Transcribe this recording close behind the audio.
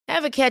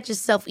Ever catch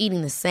yourself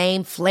eating the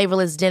same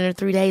flavorless dinner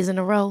 3 days in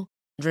a row?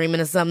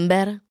 Dreaming of something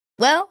better?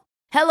 Well,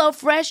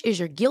 HelloFresh is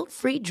your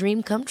guilt-free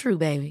dream come true,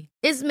 baby.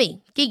 It's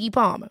me, Keke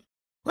Palmer.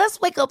 Let's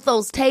wake up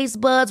those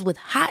taste buds with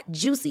hot,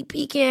 juicy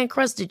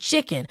pecan-crusted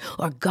chicken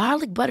or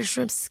garlic butter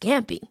shrimp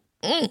scampi.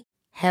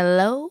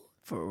 Hello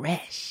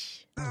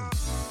Fresh.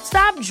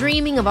 Stop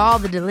dreaming of all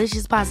the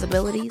delicious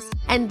possibilities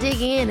and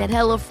dig in at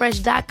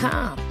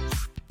HelloFresh.com.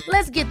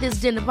 Let's get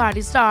this dinner party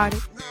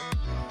started.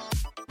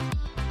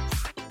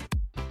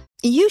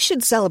 You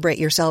should celebrate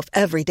yourself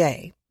every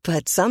day,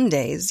 but some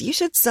days you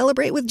should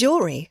celebrate with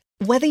jewelry.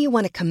 Whether you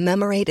want to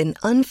commemorate an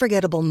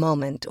unforgettable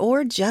moment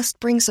or just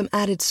bring some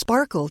added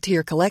sparkle to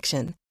your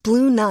collection,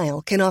 Blue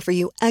Nile can offer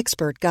you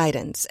expert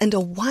guidance and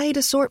a wide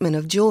assortment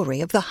of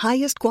jewelry of the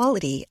highest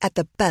quality at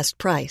the best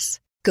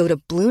price. Go to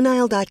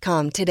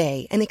BlueNile.com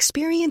today and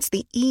experience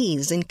the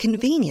ease and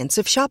convenience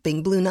of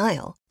shopping Blue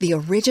Nile, the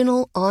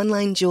original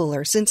online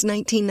jeweler since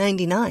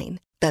 1999.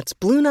 That's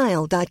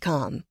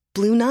BlueNile.com.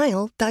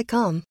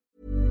 BlueNile.com.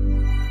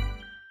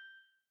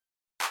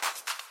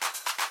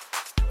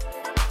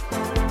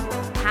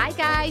 Hi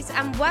guys,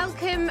 and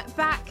welcome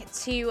back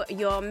to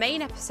your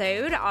main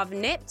episode of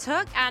Nip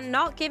Tuck and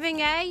Not Giving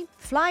a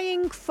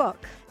Flying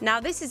Fuck. Now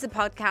this is a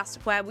podcast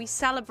where we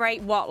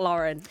celebrate what,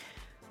 Lauren?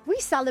 We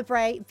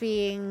celebrate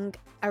being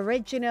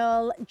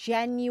original,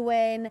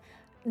 genuine,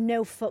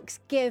 no fucks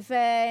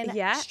given,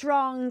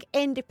 strong,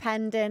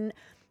 independent,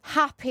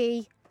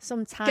 happy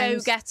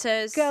sometimes.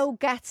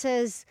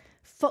 Go-getters,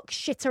 fuck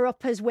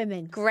shitter-uppers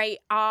women. Great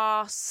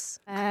arse.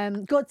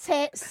 Good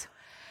tits.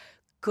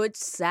 Good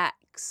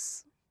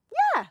sex.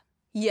 Yeah.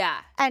 Yeah.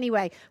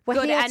 Anyway, we're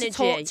Good here energy. to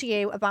talk to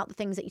you about the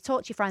things that you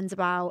talk to your friends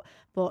about,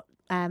 but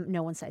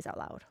no one says out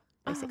loud,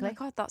 basically. Oh my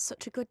God, that's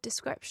such a good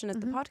description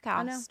of the podcast.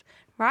 I know.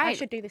 Right. I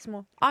should do this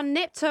more. On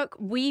Nip Tuck,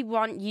 we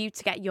want you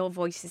to get your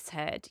voices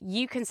heard.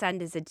 You can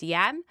send us a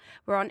DM.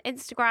 We're on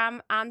Instagram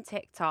and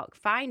TikTok.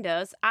 Find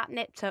us at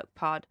Nip Tuck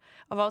Pod.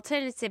 Or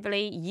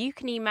alternatively, you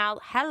can email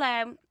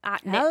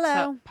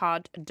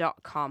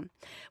hello@niptuckpod.com.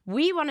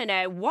 We want to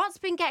know what's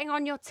been getting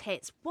on your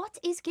tits. What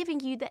is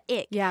giving you the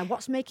ick? Yeah,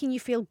 what's making you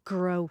feel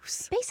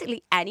gross?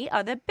 Basically, any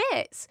other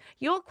bits.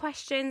 Your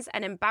questions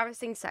and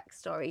embarrassing sex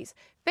stories.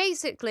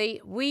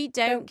 Basically, we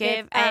don't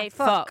give a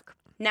fuck.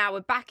 Now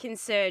we're back in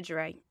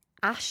surgery.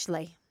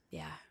 Ashley.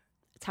 Yeah.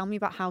 Tell me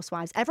about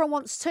Housewives. Everyone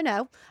wants to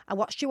know. I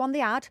watched you on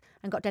the ad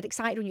and got dead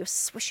excited when you were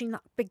swishing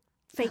that big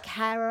fake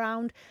hair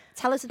around.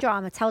 Tell us the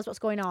drama. Tell us what's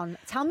going on.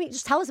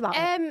 Just tell us about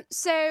it.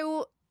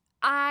 So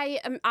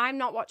I'm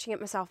not watching it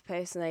myself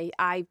personally.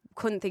 I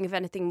couldn't think of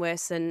anything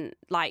worse than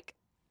like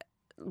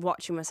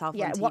watching myself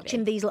on TV.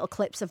 Watching these little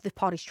clips of the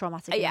pod is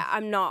traumatic. Yeah,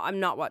 I'm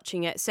not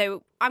watching it.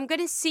 So I'm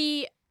gonna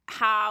see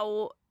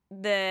how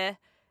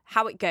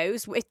it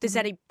goes, if there's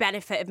any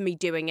benefit of me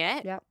doing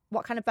it. Yeah.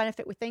 What kind of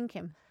benefit we're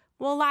thinking?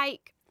 Well,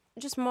 like,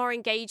 just more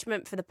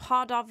engagement for the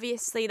pod,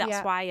 obviously.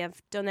 That's why I've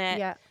done it.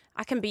 Yeah.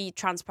 I can be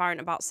transparent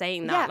about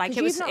saying that. Yeah, like,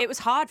 'cause it was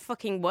hard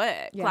fucking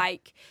work. Yeah.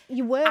 Like,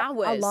 you work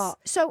hours. a lot.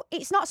 So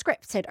it's not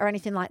scripted or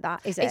anything like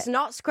that, is it? It's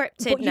not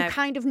scripted, But no. you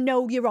kind of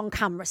know you're on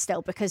camera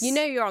still because... You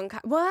know you're on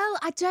camera. Well,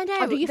 I don't know.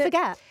 Or do you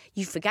forget?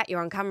 You forget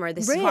you're on camera.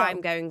 This Real? is why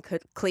I'm going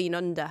clean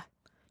under.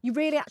 You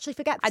really actually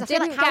forget? I Because feel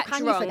didn't like, how get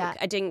can drunk. You forget?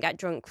 I didn't get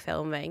drunk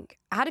filming.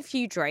 I had a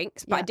few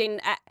drinks, but I Yeah.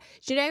 didn't.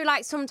 Do you know,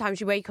 like,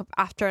 sometimes you wake up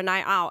after a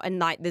night out and,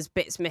 like, there's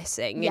bits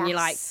missing and you're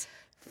like, Yes.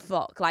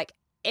 fuck. Like,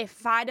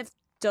 if I'd have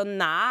done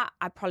that,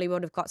 I probably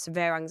would have got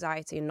severe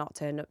anxiety and not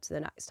turned up to the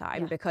next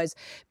time because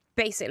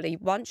basically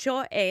once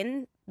you're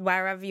in,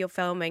 wherever you're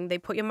filming, they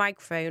put your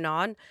microphone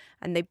on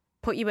and they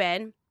put you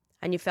in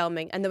and you're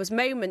filming. And there was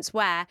moments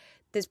where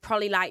there's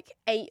probably like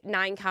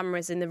 8-9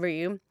 cameras in the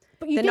room.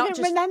 But you didn't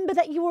remember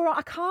that you were...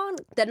 I can't...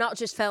 They're not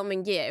just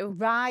filming you.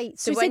 Right.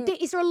 So when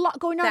is there a lot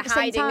going on at the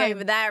same they're time? hiding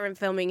over there and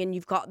filming and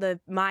you've got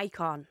the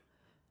mic on.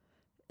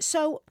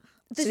 So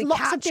there's we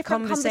lots of catch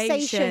different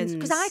conversations.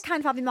 Because I conversations. kind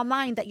of have in my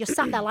mind that you're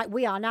sat there like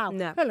we are now.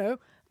 No. Hello.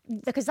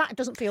 Because that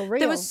doesn't feel real.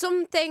 There was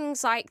some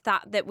things like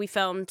that we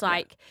filmed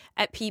like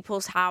at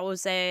people's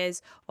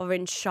houses or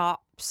in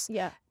shops.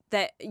 Yeah.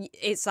 That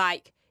it's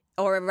like,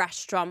 or a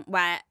restaurant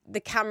where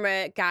the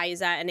camera guy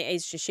is there and it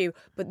is just you.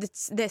 But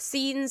the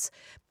scenes,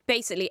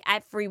 basically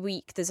every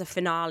week there's a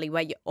finale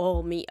where you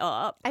all meet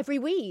up. Every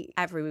week?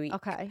 Every week.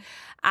 Okay.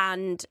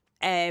 And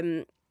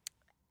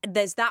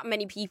there's that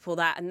many people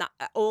there and that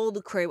all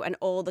the crew and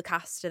all the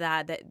cast are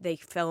there that they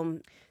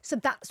film. So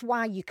that's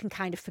why you can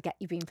kind of forget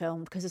you're being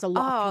filmed because there's a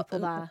lot of people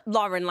there.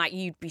 Lauren, like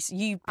you'd be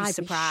I'd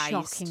surprised. be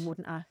shocking,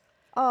 wouldn't I?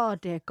 Oh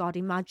dear God,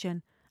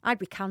 imagine. I'd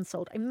be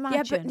cancelled.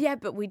 Imagine. Yeah,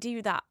 but we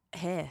do that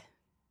here.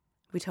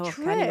 We talk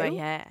True. anyway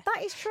here.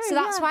 That is true. So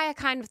that's yeah. why I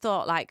kind of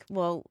thought like,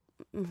 well,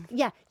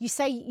 yeah, you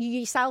say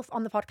you yourself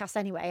on the podcast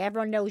anyway.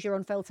 Everyone knows you're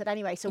unfiltered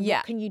anyway. So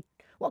Yeah.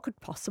 what could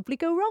possibly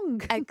go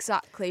wrong?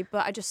 exactly.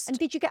 But I just And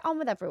did you get on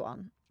with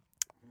everyone?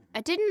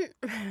 I didn't.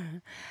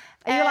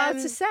 Are you allowed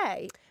to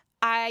say?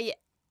 I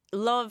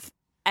love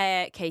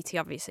Katie.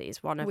 Obviously,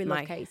 is one of We my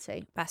love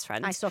Katie. best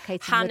friends. I saw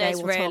Katie the other day.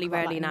 Hannah's We'll talk really,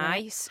 about really that in a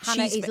minute. nice.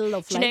 Hannah is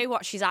lovely. Do you know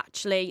what? She's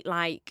actually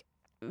like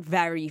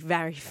very,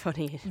 very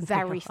funny. in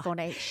Very real life.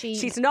 funny.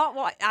 She's not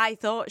what I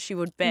thought she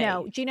would be.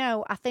 No, do you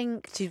know, I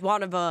think... She's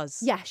one of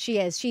us. Yeah, she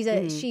is. She's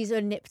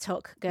a nip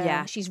tuck girl.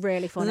 Yeah. She's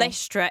really funny.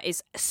 Lystra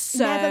is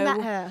so Never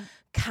met her.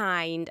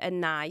 kind and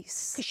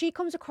nice. Because she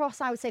comes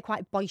across, I would say,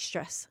 quite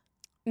boisterous.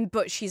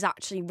 But she's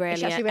actually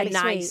really, really a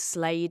nice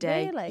lady.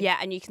 Really? Yeah,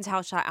 and you can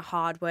tell she's like a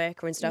hard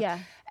worker and stuff. Yeah.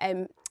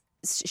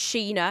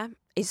 Sheena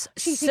is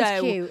She seems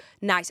so cute.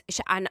 nice.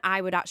 And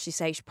I would actually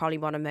say she's probably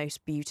one of the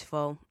most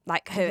beautiful.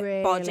 Like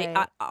her body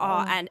Really?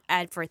 and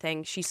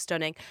everything. She's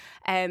stunning.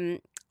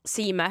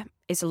 Seema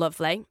is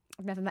lovely.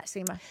 I've never met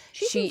Seema.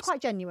 She seems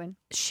quite genuine.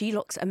 She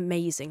looks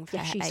amazing for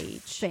Yeah, her she's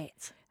age.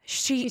 fit.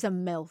 She's She's a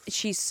MILF.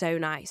 She's so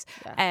nice.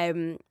 Yeah.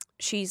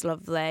 She's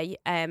lovely.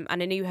 And I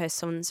knew her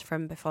sons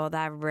from before.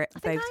 They're both. I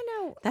think I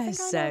know. I They're think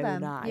I know so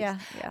them. nice.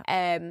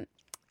 Yeah.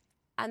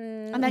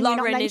 And then you're not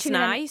Lauren is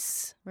mentioning any-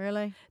 nice.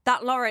 Really?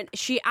 That Lauren,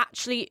 she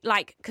actually,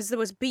 like, because there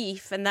was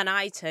beef and then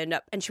I turned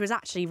up and she was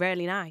actually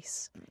really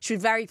nice. She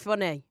was very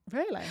funny.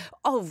 Really?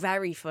 Oh,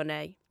 very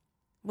funny.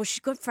 Well,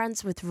 she's good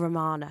friends with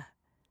Romana.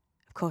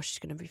 Of course she's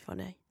going to be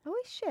funny. Oh,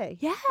 is she?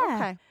 Yeah.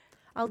 Okay.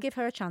 I'll give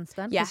her a chance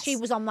then. 'Cause Yes. she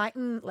was on my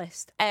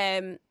list.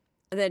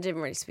 They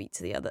didn't really speak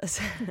to the others.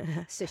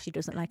 So she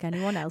doesn't like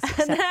anyone else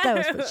except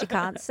those, but she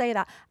can't say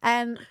that.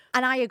 And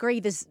I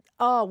agree.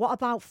 What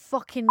about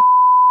fucking...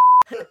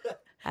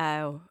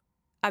 Oh.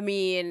 I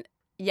mean,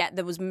 yeah,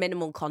 there was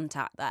minimal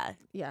contact there.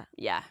 Yeah,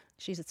 Yeah.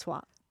 she's a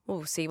twat.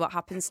 We'll see what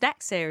happens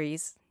next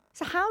series.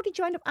 So how did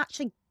you end up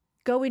actually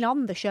going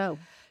on the show?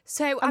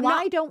 So And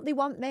why don't they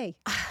want me?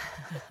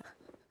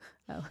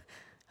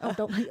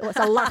 Don't. It's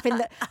a laugh in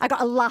the. I got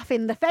a laugh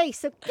in the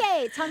face.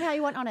 Okay, tell me how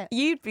you went on it.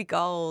 You'd be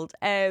gold.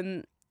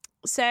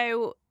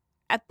 So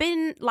I've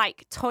been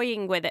like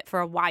toying with it for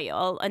a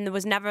while and there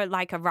was never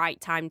like a right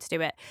time to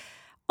do it.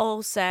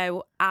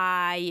 Also,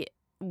 I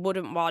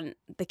wouldn't want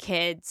the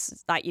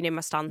kids, like, you know,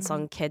 my stance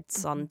on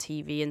kids on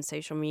TV and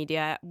social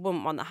media.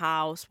 Wouldn't want the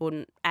house,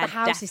 The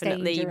house is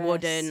definitely dangerous.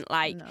 wouldn't.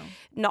 Like, No.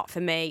 not for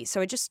me. So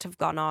I just have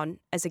gone on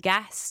as a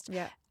guest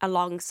Yeah.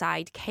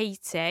 alongside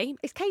Katie.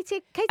 Is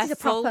Katie? Katie's a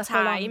full proper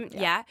time,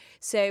 full-on- yeah.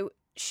 So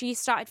she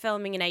started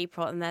filming in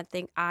April, and then I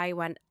think I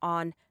went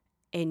on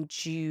in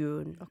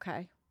June,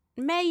 Okay.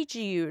 May,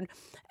 June,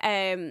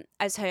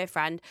 as her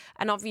friend.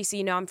 And obviously,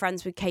 you know, I'm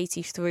friends with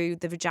Katie through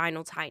the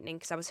vaginal tightening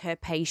because I was her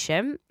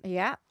patient.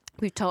 Yeah.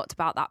 We've talked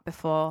about that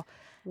before.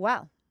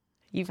 Well,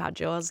 You've had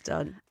yours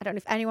done. I don't know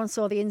if anyone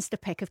saw the Insta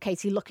pic of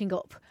Katie looking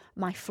up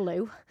my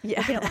flu. Yeah.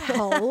 Looking up my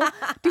hole.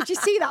 Did you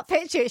see that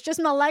picture? It's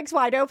just my legs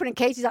wide open and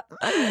Katie's like,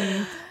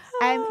 Do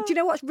you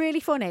know what's really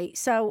funny?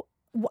 So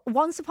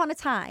once upon a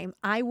time,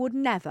 I would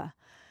never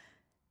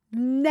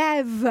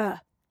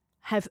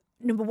have,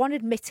 number one,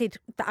 admitted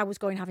that I was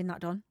having that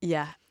done.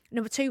 Yeah.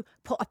 Number two,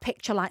 put a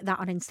picture like that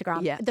on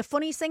Instagram. Yeah. The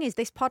funniest thing is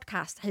this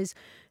podcast has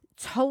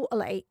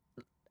totally...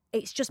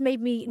 It's just made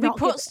me We not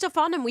put give- stuff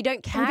on and we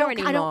don't care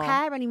anymore. I don't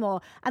care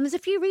anymore. And there's a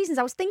few reasons.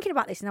 I was thinking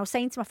about this and I was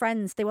saying to my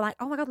friends, they were like,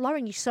 oh my God,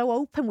 Lauren, you're so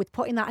open with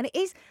putting that. And it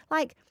is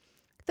like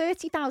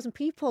 30,000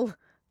 people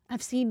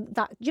have seen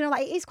that. You know,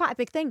 like it is quite a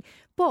big thing.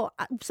 But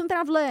something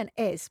I've learned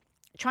is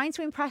trying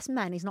to impress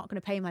men is not going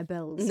to pay my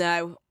bills.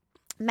 No.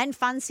 Men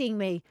fancying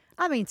me,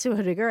 I mean, to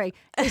a degree,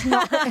 is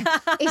not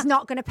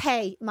going to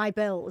pay my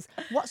bills.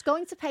 What's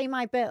going to pay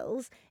my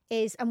bills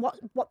is, and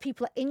what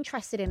people are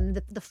interested in,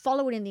 the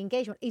following in the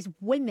engagement, is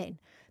women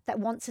that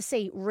want to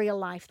see real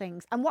life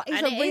things. And what is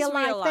And a it is real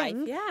life real life,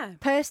 thing?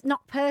 yeah.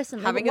 Not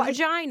personally. Having but a what is-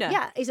 vagina.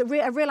 Yeah, is a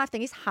real life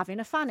thing is having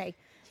a fanny.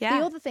 Yeah.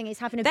 The other thing is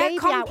having a They're baby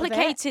out of it.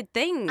 complicated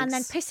things. And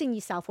then pissing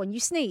yourself when you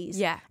sneeze.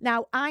 Yeah.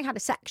 Now, I had a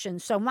section,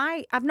 so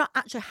I've not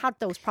actually had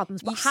those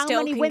problems, but You how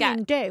still many can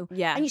women get- do?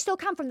 Yeah. And you still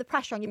can from the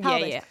pressure on your Yeah,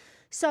 pelvis. yeah.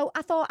 So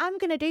I thought, I'm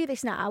going to do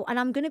this now, and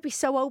I'm going to be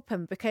so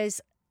open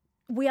because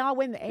we are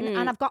women,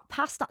 and I've got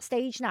past that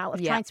stage now of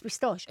Yeah. trying to be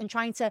stush and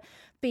trying to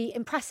be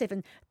impressive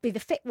and be the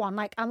fit one.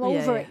 Like, I'm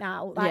over yeah. it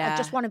now. Like, Yeah. I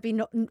just want to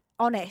be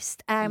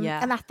honest.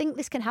 Yeah. And I think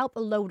this can help a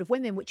load of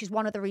women, which is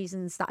one of the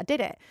reasons that I did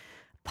it.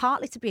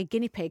 Partly to be a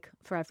guinea pig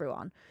for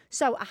everyone.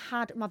 So I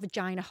had my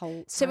vagina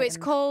hole. So it's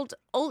tightened. called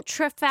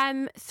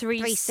Ultrafem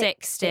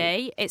 360.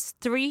 360. It's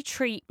 3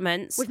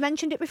 treatments. We've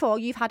mentioned it before.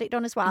 You've had it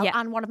done as well. Yeah.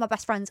 And one of my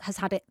best friends has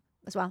had it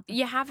as well.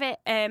 You have it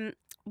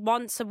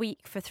once a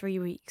week for 3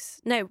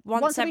 weeks. No,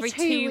 once every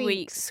 2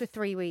 weeks. for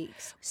 3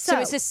 weeks. So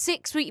it's a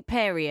 6-week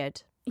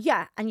period.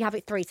 Yeah, and you have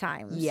it 3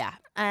 times. Yeah.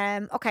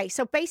 Okay,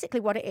 so basically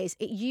what it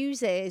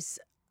uses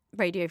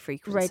Radio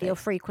frequency. radio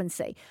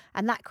frequency,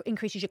 and that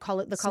increases your the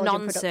collagen production.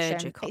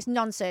 non-surgical. It's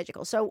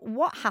non-surgical. So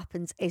what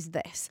happens is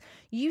this: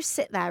 you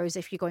sit there as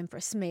if you're going for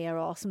a smear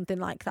or something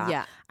like that.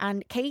 Yeah.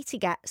 And Katie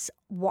gets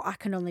what I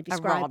can only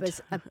describe rod.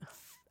 as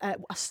a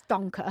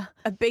stonker.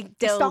 A big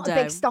A dildo.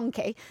 big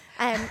stonky,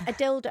 a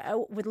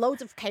dildo with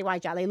loads of KY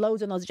jelly,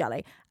 loads and loads of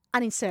jelly,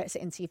 and inserts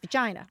it into your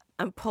vagina.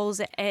 and pulls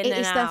it in It and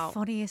is out. the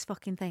funniest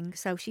fucking thing.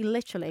 So she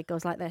literally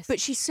goes like this. But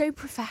she's so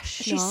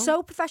professional. She's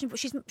so professional, but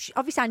she,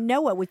 obviously I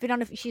know her. We've been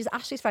on. She's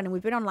Ashley's friend, and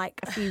we've been on like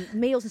a few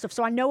meals and stuff.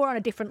 So I know her on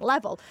a different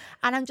level.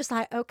 And I'm just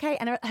like, okay.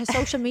 And her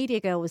social media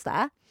girl was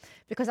there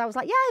because I was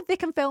like, yeah, they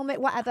can film it,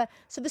 whatever.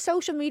 So the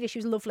social media, she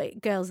was lovely,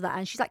 girls there,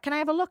 and she's like, can I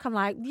have a look? I'm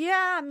like,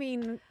 yeah. I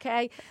mean,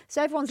 okay.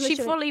 So everyone's She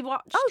literally, fully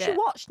watched oh, it. she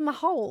watched my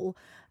whole.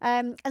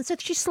 And so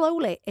she's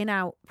slowly in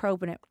out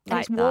probing it. And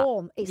Like it's that.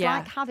 warm. It's Yeah.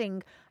 like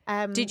having.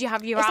 Did you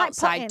have your it's like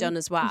outside putting- done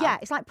as well? Yeah,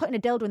 it's like putting a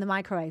dildo in the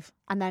microwave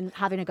and then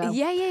having a go.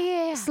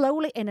 Yeah.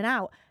 Slowly in and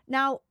out.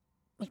 Now,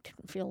 it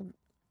didn't feel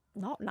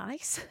not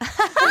nice.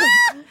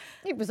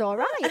 It was all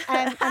right.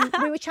 And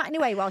we were chatting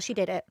away while she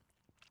did it.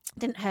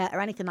 Didn't hurt or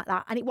anything like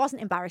that. And it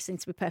wasn't embarrassing,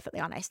 to be perfectly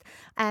honest.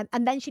 And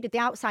then she did the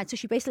outside. So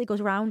she basically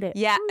goes around it.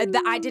 Yeah,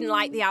 I didn't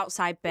like the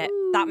outside bit.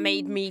 That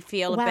made me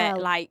feel a Well,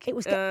 bit like it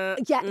was. Yeah,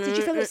 did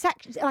you feel it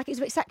like it was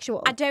a bit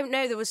sexual? I don't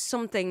know. There was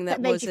something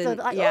that made wasn't. you feel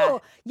like, yeah.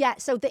 oh, yeah.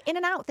 So the in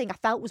and out thing I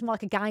felt was more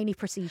like a gynae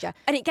procedure.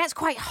 And it gets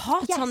quite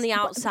hot on the Yes,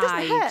 outside.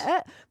 But it doesn't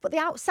hurt, but the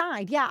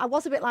outside, yeah, I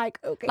was a bit like,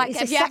 okay. Like, it's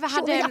have a you ever had,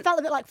 sexual thing. I felt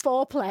a bit like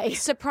foreplay.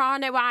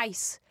 Soprano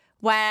Ice,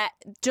 where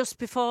just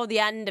before the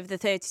end of the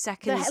 30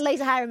 seconds, The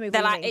laser hair removal.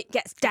 they're you like, mean? it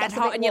gets It dead gets a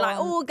hot, bit and you're like,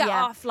 warm, oh, get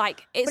yeah. off.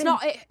 Like, it's But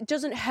not, it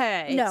doesn't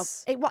hurt. No,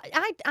 It's-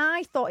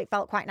 I thought it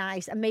felt quite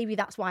nice, and maybe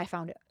that's why I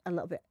found it a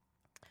little bit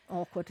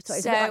awkward. So it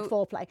was a bit like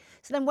foreplay.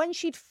 So then when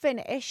she'd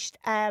finished,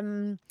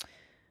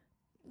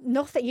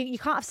 nothing. You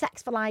can't have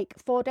sex for like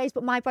 4 days.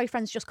 But my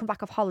boyfriend's just come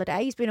back off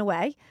holiday. He's been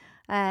away,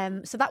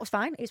 so that was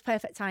fine. It was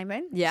perfect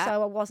timing. Yeah.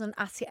 So I wasn't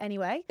at it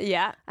anyway.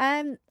 Yeah.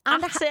 And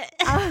At it.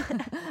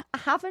 I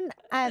haven't.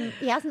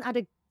 He hasn't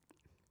had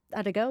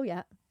a go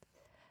yet.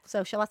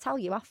 So shall I tell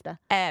you after?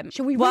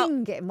 Shall we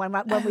ring him when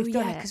we've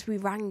done it? because we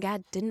rang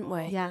Ed, didn't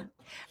we? Yeah.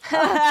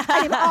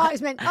 It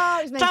was meant.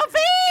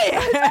 Sophie!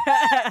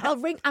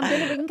 I'm going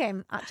to ring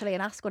him actually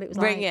and ask what it was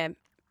like. Ring him.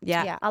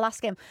 Yeah. Yeah, I'll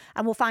ask him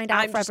and we'll find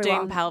out I'm for just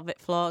everyone. doing pelvic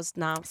floors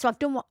now. So I've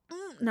done one.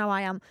 No,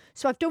 I am.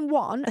 So I've done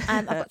one.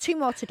 I've got 2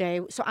 more to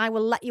do. So I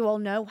will let you all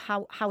know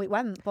how it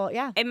went. But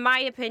yeah, In my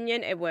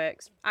opinion, it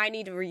works. I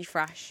need a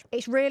refresh.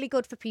 it's really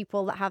good for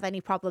people that have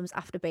any problems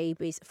after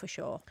babies for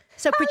sure.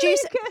 So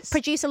Lucas.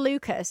 producer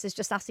Lucas has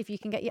just asked if you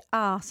can get your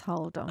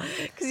arsehole done.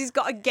 Because he's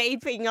got a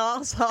gaping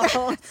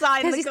arsehole inside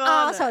Because the his corner.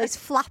 arsehole is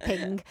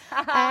flapping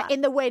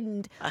in the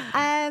wind.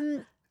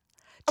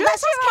 Does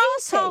let's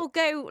ask your arsehole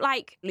go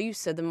like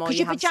looser the more Because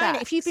you your have vagina,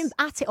 sex? if you've been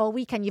at it all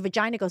weekend, your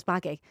vagina goes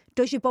baggy.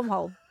 Does your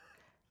bumhole?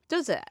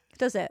 Does it?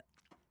 Does it?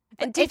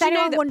 And did if you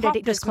anyone know that wondered,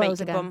 it does poppers make close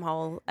your again.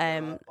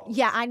 bumhole?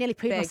 Yeah, I nearly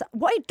pooed Big. myself.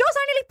 What it does,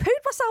 I nearly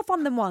pooed myself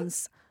on them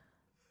once.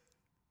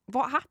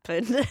 What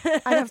happened? And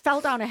I fell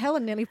down a hill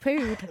and nearly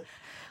pooed.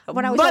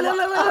 When I was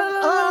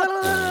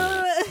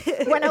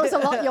when I was a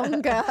lot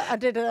younger, I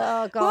did it.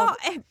 Oh god!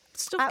 What?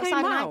 Stuff Outside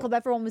came a out? nightclub,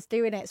 everyone was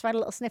doing it, so I had a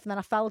little sniff, and then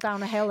I fell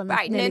down a hill and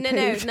Right, nearly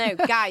pooed. no,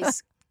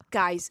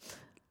 guys,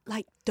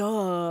 like,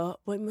 duh,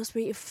 well, it must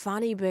make your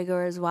fanny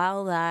bigger as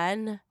well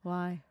then,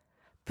 Why?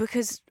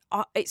 because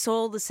it's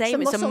all the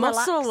same. It's a muscle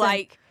muscle, relaxing.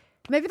 like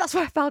Maybe that's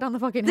why I fell down the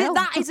fucking hill.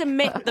 that is a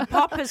myth. The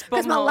poppers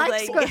Because my bumhole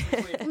legs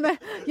thing. go,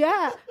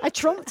 yeah, I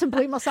trumped and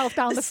blew myself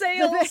down the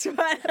sails the,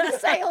 went- the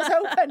sails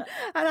open,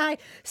 and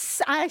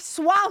I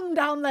swam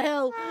down the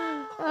hill.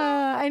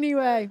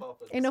 Anyway,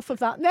 enough of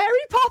that. Mary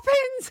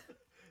Poppins.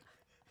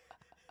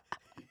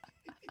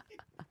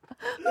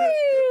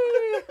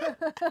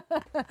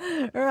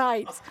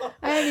 Right.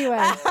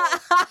 Anyway,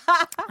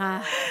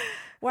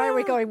 where are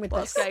we going with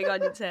What's this? going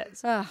on your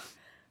tits?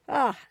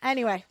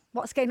 Anyway,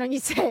 what's going on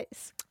your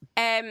tits?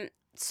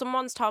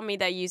 Someone's told me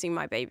they're using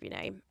my baby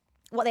name.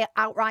 What they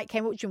outright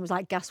came up to you and was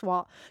like, guess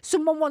what?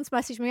 Someone once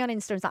messaged me on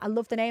Insta and was like, I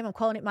love the name. I'm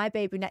calling it my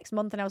baby next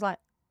month. And I was like,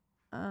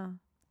 oh.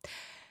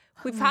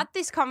 We've had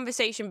this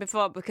conversation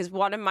before because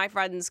one of my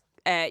friends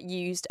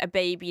used a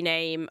baby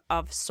name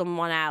of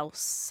someone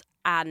else,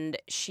 and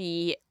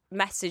she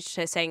messaged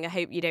her saying, I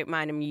hope you don't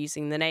mind I'm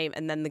using the name.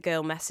 And then the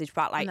girl messaged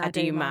back like, No, I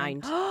do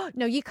mind.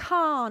 No, you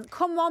can't.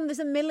 Come on, there's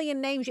a million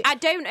names. I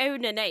don't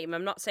own a name.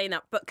 I'm not saying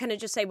that. But can I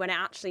just say when it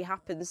actually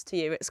happens to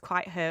you, it's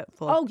quite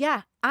hurtful. Oh,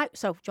 yeah.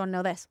 So, do you want to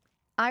know this?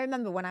 I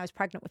remember when I was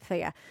pregnant with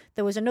Thea,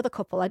 there was another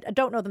couple, I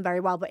don't know them very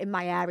well, but in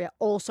my area,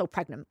 also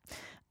pregnant.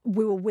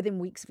 We were within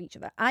weeks of each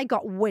other. I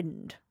got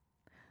wind.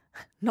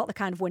 Not the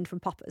kind of wind from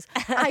Poppers.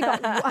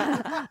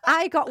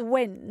 I got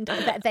wind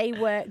that they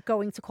were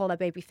going to call their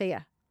baby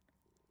Thea.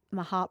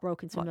 My heart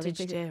broke into What another did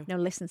you piece. do? No,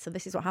 listen, so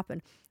this is what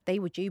happened. They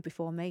were due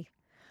before me.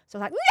 So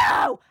I was like,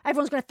 no!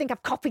 Everyone's going to think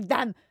I've copied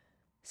them.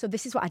 So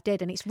this is what I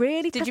did, and it's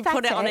really Did pathetic. you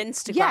put it on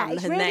Instagram, Yeah,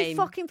 it's her really name?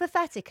 fucking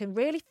pathetic and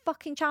really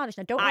fucking childish.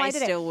 And I don't know why I I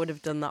did it. still would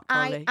have done that,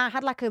 probably. I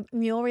had like a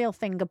mural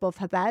thing above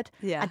her bed.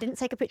 Yeah. I didn't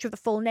take a picture of the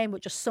full name,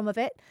 but just some of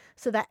it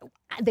so that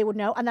they would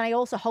know. And then I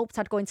also hoped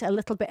I'd go into a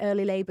little bit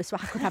early labour so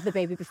I could have the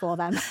baby before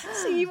them.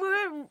 So you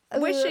were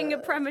wishing a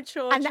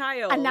premature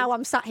child. And now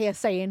I'm sat here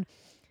saying,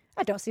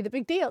 I don't see the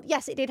big deal.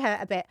 Yes, it did hurt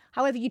a bit.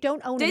 However, you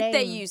don't own a name. Did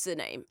they use the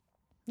name?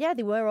 Yeah,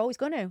 they were always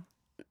going to.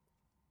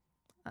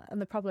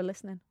 And they're probably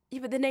listening. Yeah,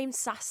 but the name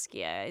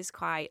Saskia is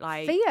quite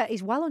like... Thea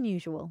is well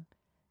unusual.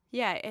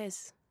 Yeah, it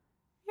is.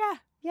 Yeah.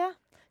 Yeah.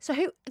 So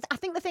who? I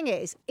think the thing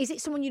is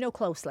it someone you know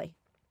closely?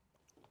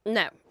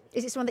 No.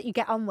 Is it someone that you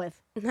get on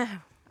with? No.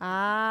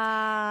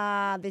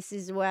 Ah, this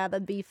is where the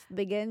beef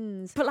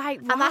begins. But like,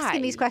 why? I'm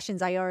asking these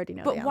questions. I already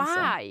know. But the answer.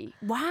 why?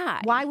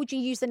 Why? Why would you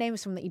use the name of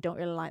someone that you don't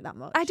really like that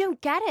much? I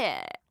don't get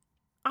it.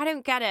 I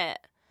don't get it.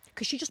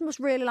 Because she just must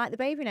really like the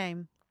baby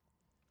name,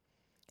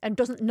 and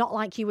doesn't not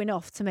like you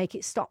enough to make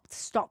it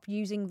stop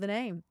using the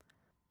name.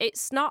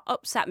 It's not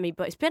upset me,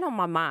 but it's been on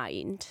my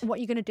mind. What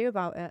are you going to do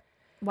about it?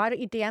 Why don't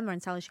you DM her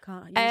and tell her she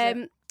can't use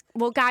it?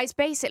 Well, guys,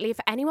 basically, if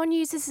anyone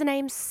uses the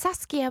name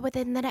Saskia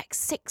within the next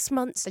 6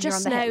 months, Then you're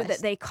just on the hit know that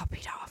list. they copied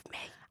it off me.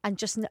 And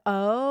just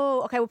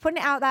okay, we're putting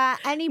it out there.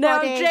 No,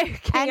 Anybody? I'm joking.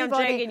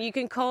 Anybody? I'm joking. You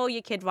can call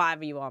your kid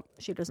whatever you want.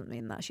 She doesn't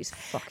mean that. She's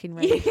fucking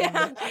really.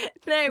 Yeah.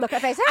 No, Look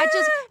at her face.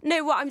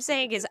 no. What I'm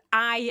saying is,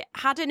 I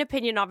had an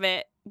opinion of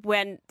it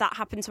when that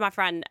happened to my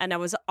friend, and I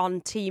was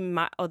on team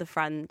my other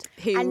friend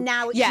who. And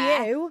now it's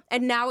you.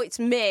 And now it's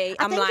me. I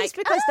I'm think like, it's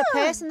because the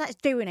person that's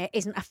doing it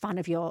isn't a fan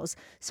of yours.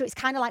 So it's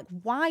kind of like,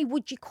 why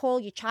would you call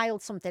your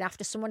child something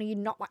after someone you're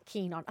not that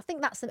keen on? I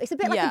think it's a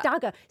bit like Yeah. a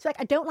dagger. It's like,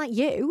 I don't like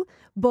you,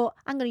 but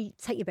I'm going to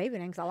take your baby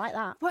name because I like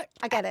that. What?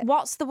 I get it.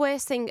 What's the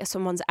worst thing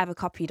someone's ever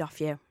copied off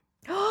you?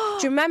 Do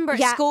you remember at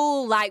Yeah.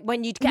 school, like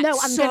when you'd get No,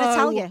 I'm going to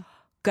tell you.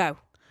 Go.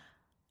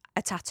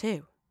 A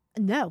tattoo.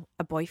 No.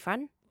 A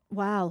boyfriend.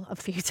 Well, a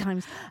few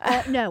times.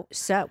 No.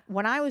 So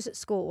when I was at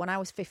school, when I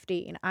was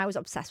 15, I was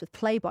obsessed with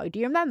Playboy. Do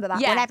you remember that?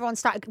 Yeah. When everyone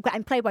started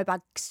getting Playboy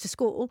bags to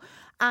school.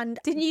 And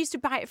Didn't you used to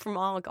buy it from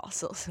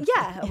Argos or something?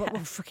 yeah,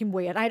 well, fucking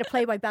weird. I had a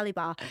Playboy belly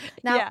bar.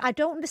 Now, Yeah. I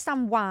don't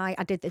understand why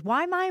I did this.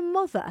 Why my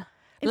mother?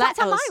 In Let fact,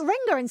 I us. might ring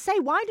her and say,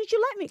 why did you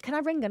let me? Can I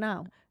ring her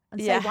now? And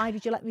say, Yeah. why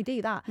did you let me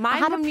do that? My I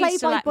had a mum used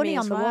to Playboy let me bunny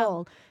as on the well.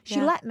 wall. She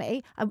Yeah. let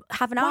me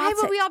have an Why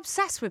artist. were we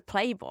obsessed with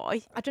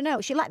Playboy? I don't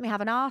know. She let me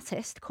have an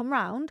artist come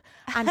round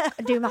and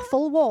do my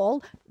full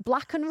wall,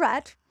 black and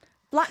red,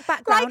 black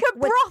background. Like a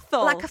with-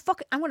 brothel? Like a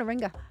fucking. I'm going to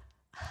ring her.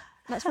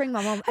 Let's ring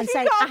my mum and Have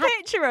say, you got I a had-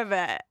 picture of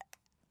it?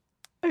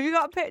 Have you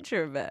got a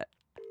picture of it?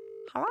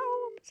 Hello,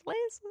 it's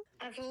Liz.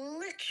 I've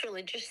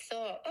literally just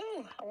thought,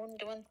 oh, I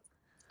wonder when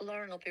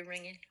Lauren will be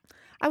ringing.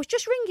 I was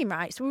just ringing,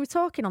 right? So we were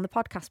talking on the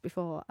podcast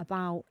before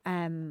about, do you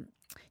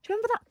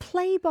remember that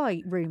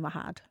Playboy room I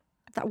had?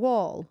 That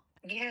wall?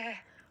 Yeah.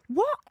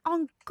 What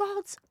on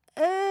God's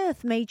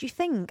earth made you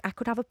think I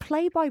could have a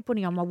Playboy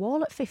bunny on my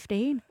wall at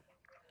 15?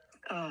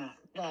 Oh,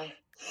 well,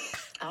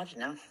 I don't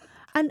know.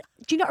 And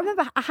do you not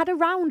remember? I had a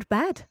round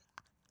bed.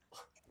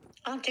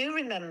 I do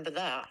remember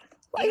that.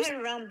 What, You it was- had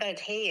a round bed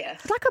here.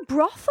 It's like a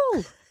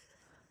brothel.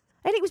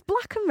 And it was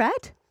black and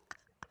red.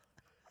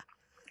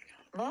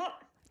 What?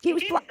 It You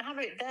was didn't have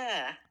it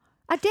there.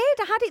 I did.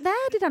 I had it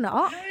there, did I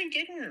not? No, you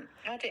didn't.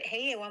 I had it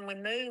here when we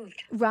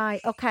moved. Right,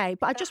 okay.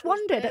 But I just That was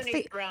wondered.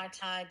 Bernie's bright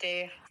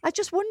idea. I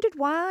just wondered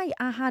why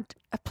I had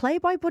a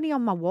Playboy bunny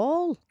on my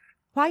wall.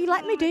 Why you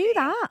let me do idea.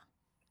 that?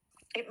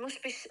 It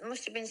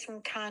must have been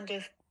some kind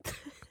of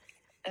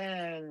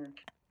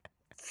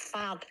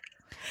fad.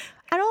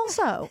 And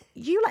also,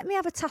 you let me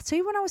have a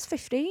tattoo when I was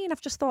 15.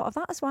 I've just thought of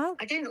that as well.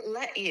 I didn't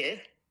let you.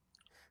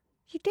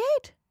 You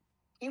did?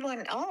 You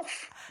went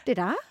off. Did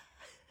I?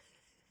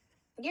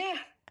 Yeah.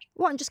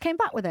 What, and just came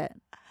back with it?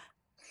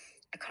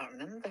 I can't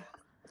remember.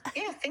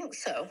 Yeah, I think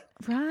so.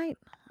 Right.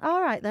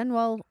 All right then.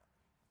 Well,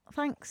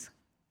 thanks.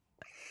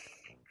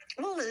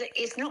 Well,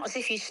 it's not as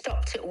if you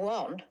stopped at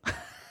one.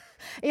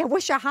 Yeah, I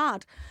wish I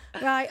had.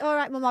 Right. All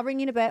right, Mum. I'll ring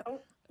you in a bit. Oh,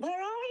 where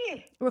are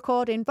you?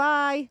 Recording.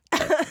 Bye.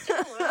 It's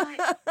all right.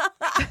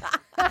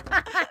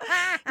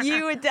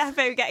 You were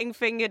defo getting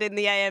fingered in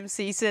the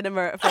AMC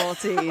cinema at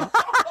 14.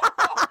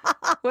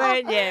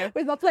 Weren't you?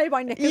 With my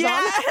Playboy knickers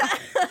on.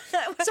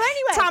 So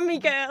anyway. Tammy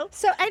girl.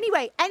 So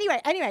anyway,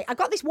 I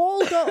got this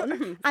wall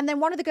done, and then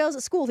one of the girls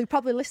at school who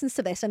probably listens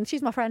to this, and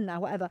she's my friend now,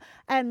 whatever.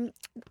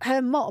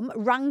 Her mum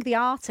rang the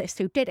artist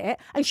who did it,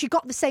 and she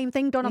got the same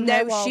thing done on No,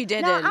 their wall. she No,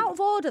 didn't. out of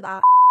order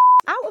that.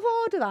 Out of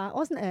order that,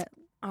 wasn't it?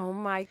 Oh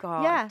my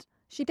God. Yeah,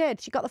 she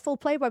did. She got the full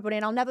Playboy bunny,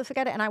 and I'll never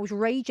forget it. And I was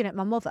raging at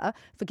my mother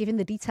for giving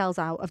the details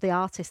out of the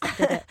artist that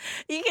did it.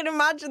 You can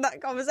imagine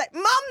that conversation.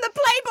 Mum, the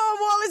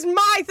Playboy wall is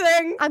my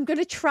thing. I'm going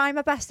to try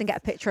my best and get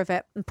a picture of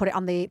it and put it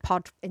on the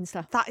pod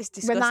Insta. That is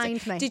disgusting.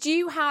 Remind me. Did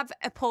you have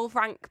a Paul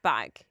Frank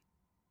bag?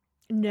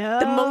 No,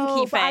 The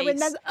monkey but I face.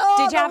 remember,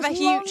 Did you have a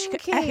those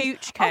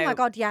hooch Oh my coat?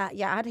 God, yeah,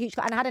 I had a hooch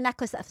coat, and I had a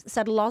necklace that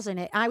said Loz in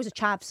it. I was a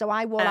chav, so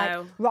I wore like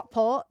Oh.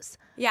 Rockports,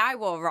 Yeah, I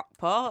wore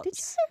Rockports. Did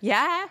you?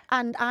 Yeah.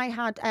 and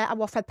I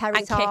wore Fred Perry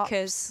And tops.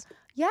 kickers.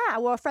 Yeah, I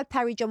wore Fred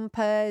Perry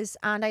jumpers,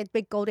 and I had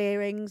big gold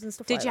earrings and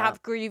stuff. Did like you that.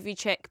 have groovy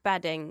chick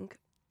bedding?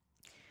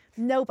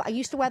 No, but I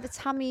used to wear the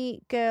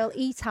Tammy girl,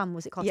 E-Tam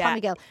was it called? Yeah.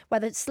 Tammy girl,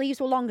 where the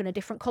sleeves were long and a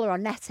different colour or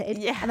netted.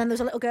 Yeah. And then there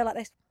was a little girl like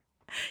this.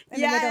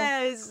 in the middle.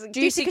 Yes,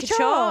 Juicy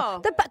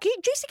Couture.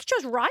 Juicy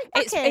Couture's right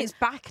back in. It's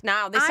back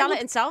now. They sell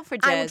it in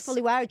Selfridges. I would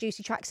fully wear a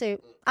Juicy tracksuit.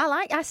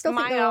 I still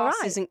think My they're all arse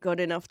right. isn't good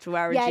enough to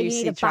wear a Yeah, Juicy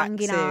you need a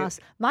banging tracksuit. arse.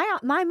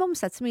 My mum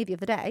said to me the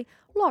other day,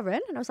 Lauren,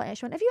 and I was like,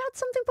 she went, have you had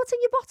something put in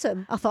your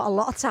bottom? I thought a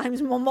lot of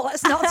times, Mum, but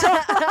let's not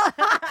talk.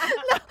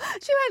 No,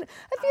 she went,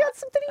 have you had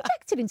something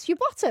injected into your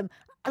bottom?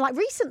 Like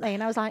recently,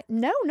 and I was like,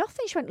 no,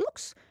 nothing. She went,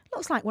 looks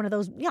like one of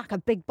those, like a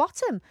big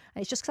bottom,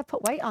 and it's just because I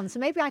put weight on. So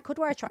maybe I could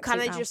wear a tracksuit. Can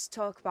I now. just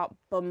talk about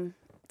bum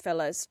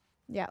fillers?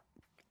 Yeah.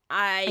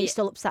 Are you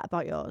still upset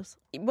about yours?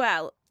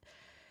 Well,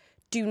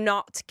 do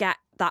not get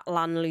that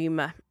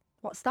Lanluma.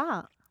 What's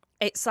that?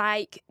 It's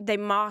like they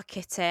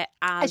market it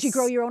As you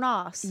grow your own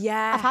arse.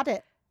 Yeah. I've had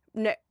it.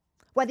 No,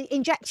 Where they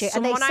inject it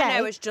someone and they say. I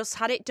know has just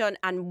had it done,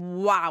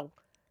 and wow,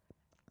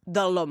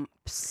 the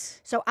lumps.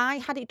 So I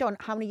had it done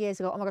how many years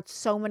ago? Oh my God,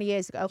 so many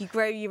years ago. You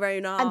grow your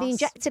own arse. And they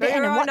injected Grow it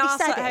in, your and own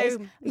arse at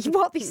home.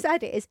 what they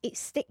said is it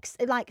sticks,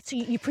 like, so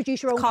you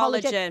produce your own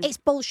collagen. It's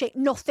bullshit.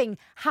 Nothing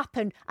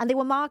happened, and they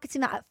were marketing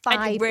that at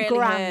And it £5 really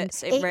grand.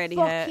 hurts. It really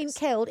fucking hurts.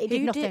 killed. It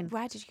did nothing.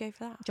 Where did you go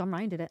for that? John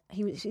Ryan did it.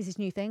 It's his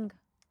new thing.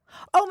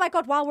 Oh my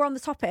God, while we're on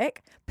the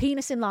topic,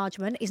 penis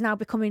enlargement is now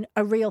becoming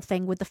a real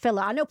thing with the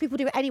filler. I know people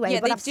do it anyway, Yeah,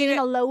 but they I've do seen it-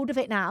 a load of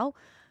it now.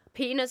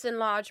 Penis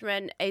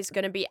enlargement is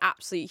going to be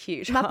absolutely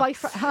huge. My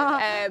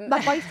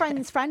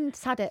boyfriend's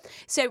friend's had it,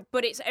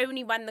 But it's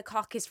only when the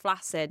cock is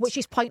flaccid. which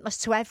is pointless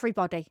to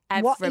everybody.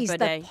 What is the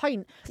Everybody.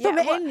 point? Throw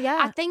it in, yeah.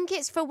 I think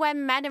it's for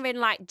when men are in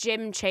like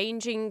gym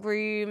changing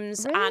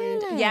rooms, and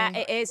Really? yeah,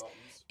 it is.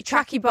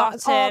 Tracky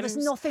bottoms. Oh, there's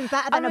nothing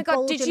better than Oh my a God,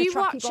 bulge did in a you tracky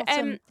watch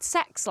bottom.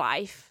 Sex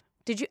Life?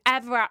 Did you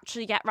ever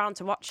actually get round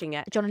to watching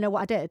it? Do you want to know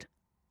what I did?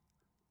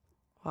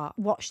 What?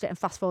 Watched it and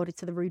fast forwarded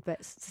to the rude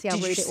bits to see how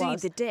Did you rude it see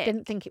was. the dick?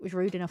 Didn't think it was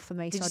rude enough for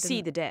me. Did so you I see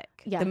didn't. the dick?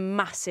 Yeah. The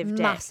massive dick.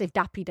 Massive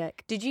dappy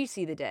dick. Did you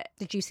see the dick?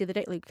 Did you see the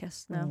dick,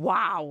 Lucas? No.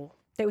 Wow.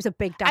 It was a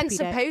big dappy And dick.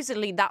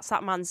 supposedly that's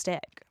that man's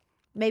dick.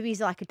 Maybe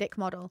he's like a dick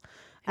model.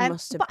 He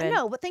must have but been.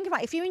 No, but think about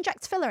it. If you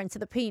inject filler into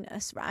the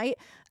penis, right?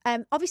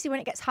 Obviously, when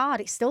it gets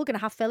hard, it's still going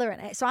to have filler in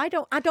it. So I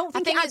don't think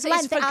it think adds it's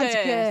length. for It adds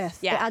girth. girth.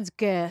 Yeah. It adds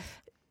girth.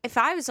 If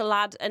I was a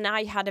lad and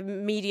I had a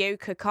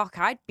mediocre cock,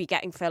 I'd be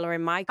getting filler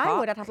in my cock. I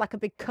would. I'd have like a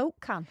big Coke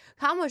can.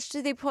 How much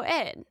do they put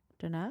in?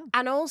 Don't know.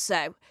 And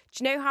also,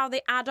 do you know how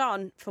they add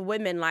on for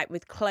women, like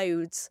with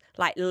clothes,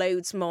 like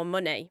loads more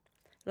money?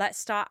 Let's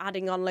start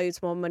adding on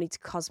loads more money to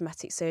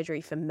cosmetic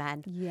surgery for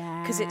men.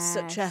 Yeah. Because it's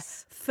such a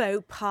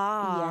faux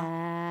pas.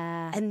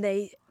 Yeah. And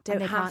they don't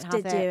And they have can't to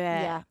have do it.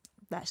 Yeah,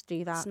 let's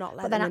do that. Let's not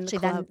let but then them in the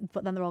actually,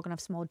 club. then they're all going to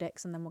have small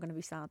dicks, and then we're going to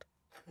be sad.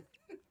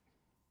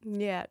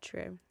 Yeah,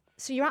 true.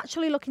 So you're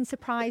actually looking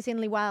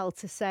surprisingly well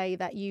to say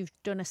that you've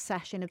done a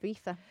sesh in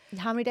Ibiza.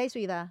 How many days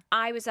were you there?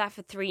 I was there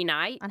for 3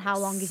 nights. And how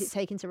long is it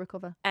taking to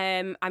recover?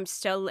 I'm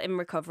still in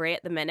recovery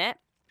at the minute.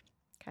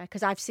 Okay,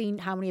 because I've seen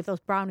how many of those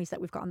brownies that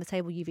we've got on the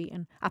table you've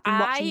eaten. I've been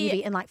watching you've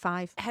eaten like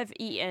 5. Have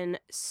eaten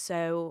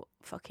so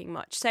fucking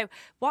much. So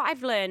what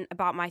I've learned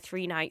about my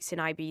 3 nights in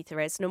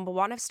Ibiza is, number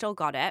one, I've still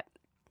got it,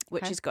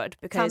 which Okay. is good Tell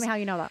because me how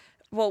you know that.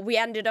 well, we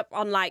ended up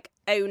on like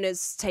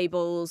owners'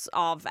 tables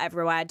of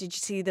everywhere. Did you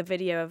see the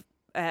video of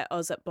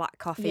us at Black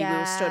Coffee? We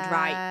were stood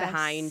right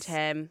behind Yes.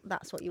 him.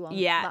 That's what you want.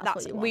 Yeah, that's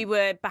what you want. we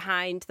were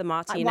behind the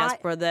Martinez Like,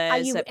 why-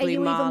 brothers at Blue Are you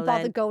Marlin. even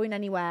bothered going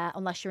anywhere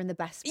unless you're in the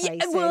best Yeah,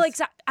 places? well,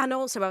 exactly. And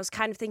also, I was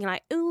kind of thinking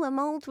like, "Ooh, I'm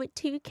old with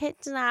 2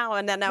 kids now,"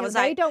 and then I Yeah, was they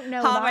like, don't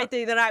know halfway that.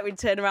 through the night, we'd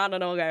turn around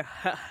and all go,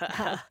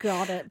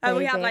 Got it, and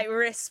we had baby. like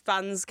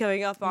wristbands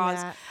going up ours.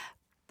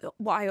 Yeah.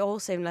 What I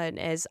also learned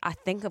is I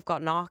think I've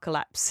got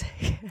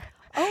narcolepsy.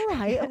 All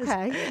right,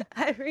 okay.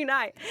 Every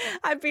night,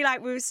 I'd be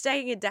like, we were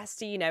staying in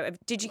Destino.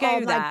 Did you go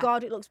Oh there? my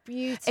God, it looks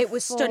beautiful. It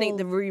was stunning.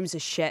 The rooms are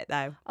shit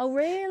though. Oh,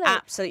 really?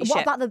 Absolutely What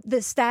shit. about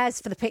the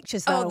stairs for the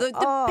pictures, though?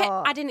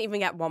 Oh, I didn't even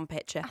get one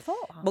picture. I thought.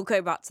 We'll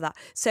go back to that.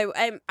 So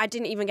I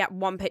didn't even get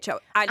one picture.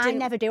 I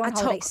never do on I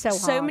holiday. took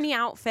It's so hard. many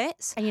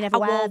outfits. And you never I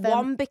wear wore them.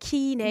 one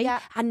bikini Yeah.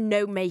 and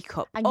no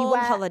makeup And you all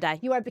wear holiday.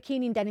 You wear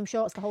bikini and denim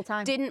shorts the whole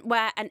time. Didn't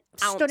wear an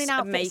ounce Stunning of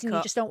outfits makeup. and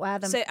you just don't wear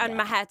them. So, and Yeah.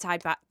 my hair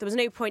tied back. There was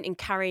no point in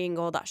carrying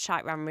all that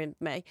shite around with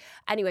me.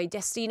 Anyway,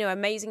 Destino,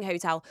 amazing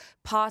hotel,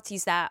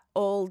 parties there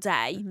all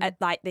day Mm-hmm. at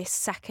like this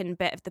second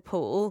bit of the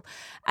pool.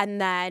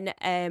 And then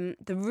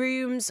the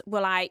rooms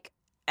were like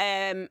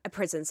a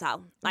prison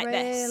cell, like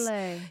this.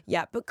 Really?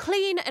 Yeah, but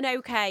clean and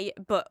okay,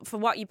 but for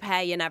what you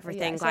pay and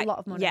everything. it's like, a lot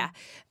of money. Yeah.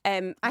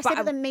 I but stayed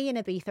with the Me in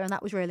Ibiza, and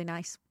that was really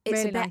nice. it's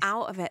really a bit nice.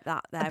 out of it,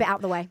 that though. A bit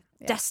out the way.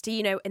 Yeah.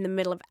 Destino in the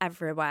middle of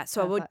everywhere.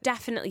 So I would Perfect.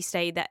 definitely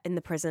stay there in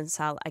the prison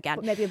cell again.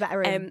 But maybe a better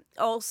room.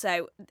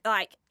 Also,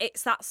 like,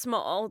 it's that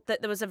small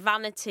that there was a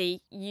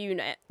vanity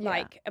unit, Yeah.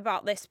 like,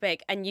 about this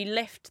big, and you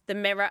lift the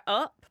mirror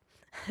up,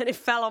 and it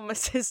fell on my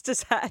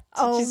sister's head. Did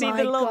Oh you see my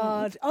the lump?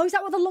 God. Oh, is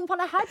that what the lump on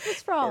her head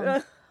was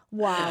from?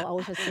 Wow, I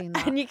wish I'd seen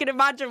that. And you can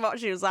imagine what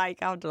she was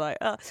like. I'd be like,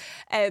 oh.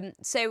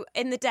 So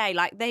in the day,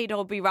 like, they'd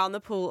all be round the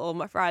pool, all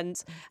my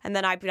friends, and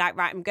then I'd be like,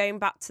 right, I'm going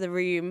back to the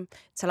room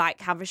to like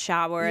have a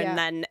shower, Yeah.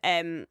 and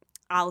then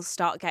I'll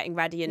start getting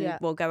ready and Yeah.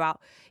 we'll go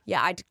out.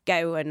 Yeah, I'd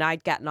go and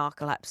I'd get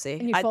narcolepsy.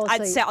 And you'd fall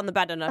I'd asleep. sit on the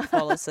bed and I'd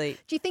fall asleep.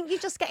 Do you think you're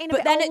just getting a But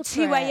bit then old at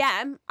 2 for it?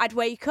 a.m, I'd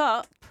wake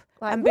up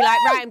Like, and be like,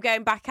 "Woo!" right, I'm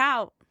going back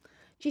out.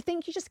 Do you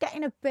think you're just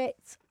getting a bit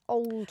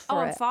old for Oh,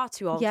 it? I'm far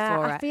too old yeah,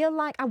 for I it. feel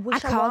like I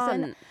wish I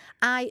wasn't. can't.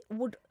 I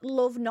would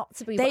love not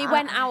to be. They but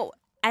went I, out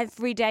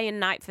every day and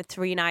night for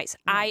 3 nights.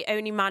 I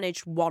only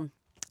managed 1.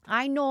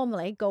 I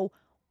normally go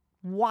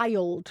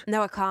wild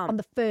No, I can't. on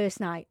the first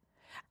night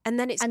And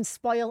then it's and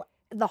spoil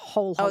the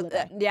whole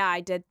holiday. yeah,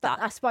 I did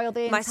that. I spoiled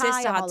the My entire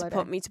sister had holiday. to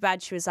put me to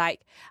bed. She was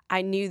like,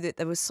 I knew that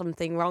there was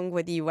something wrong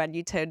with you when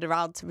you turned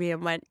around to me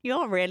and went,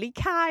 you're really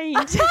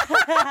kind.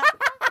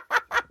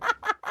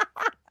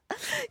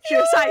 She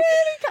was like,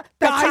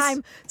 guys,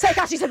 Bedtime. Take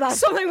Ashley to bed.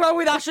 something wrong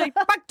with Ashley.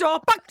 Back door,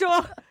 back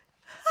door.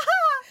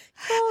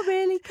 You're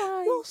really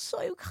kind. You're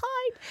so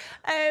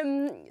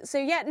kind. So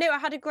yeah, no, I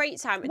had a great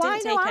time. I Why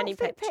didn't no take any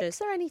outfit pictures.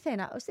 pics or anything?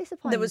 I was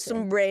disappointed. There was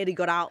some really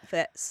good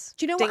outfits.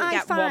 Do you know Didn't what I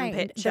get find?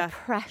 one picture. The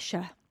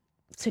pressure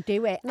to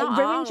do it. Not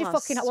it ruins your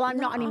ours. fucking. Well, I'm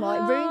not anymore.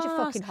 It ruins your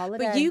ours. fucking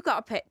holiday. But you got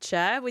a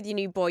picture with your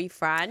new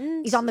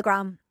boyfriend. He's on the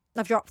gram.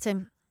 I've dropped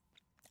him.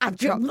 I've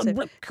dropped him.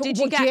 Did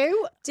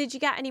Did you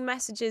get any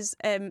messages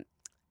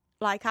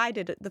like I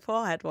did at the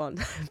forehead one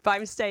by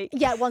mistake?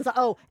 Yeah, one's like,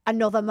 oh,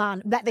 another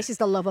man. Bet this is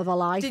the love of a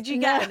life. Did you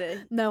No. get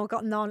any? No, I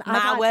got none. I My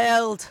got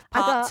world,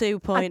 I part got-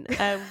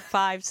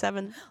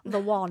 2.057. the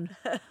one.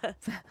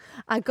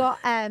 I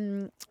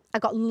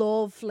got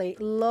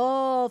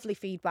lovely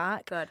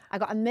feedback. Good. I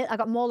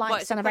got more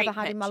likes it's than a I've ever great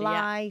had in my picture,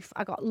 yeah. life.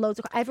 I got loads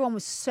of. Everyone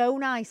was so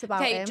nice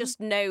about Okay, him. just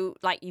know,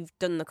 like, you've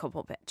done the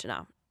couple picture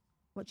now.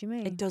 What do you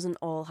mean? It doesn't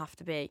all have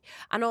to be.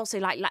 And also,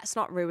 like, let's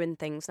not ruin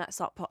things. Let's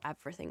not put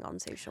everything on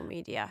social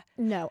media.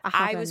 No,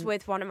 I was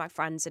with one of my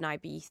friends in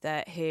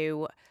Ibiza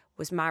who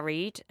was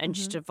married and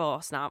she's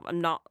divorced now.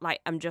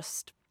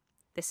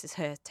 This is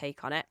her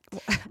take on it.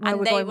 Where And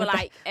we're they going were with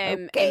like,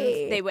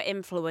 Okay. they were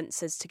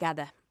influencers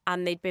together.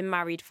 And they'd been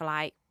married for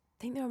like, I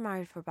think they were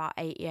married for about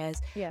 8 years.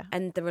 Yeah.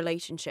 And the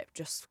relationship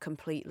just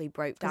completely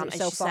broke down. it's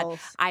And so she said,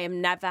 false. I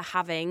am never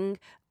having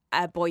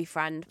a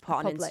boyfriend put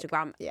on Public,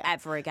 Instagram yeah.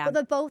 ever again. But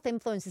they're both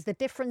influencers. The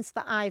difference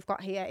that I've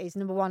got here is,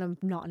 number one, I'm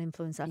not an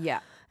influencer. Yeah.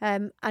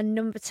 And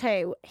number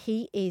two,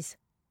 he is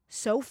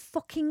so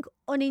fucking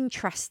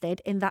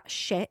uninterested in that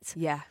shit.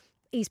 Yeah.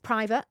 He's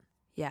private.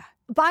 Yeah.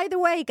 By the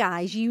way,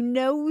 guys, you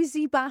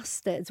nosy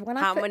bastards. When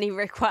How many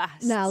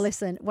requests? Now,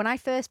 listen, when I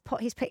first put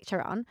his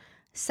picture on,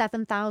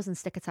 7,000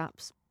 sticker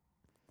taps.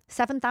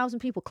 7,000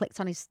 people clicked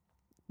on his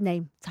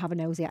name to have a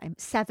nosy at him.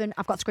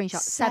 I've got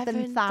screenshots.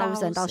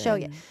 7,000. I'll show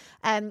you.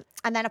 And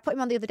then I put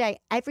him on the other day.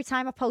 Every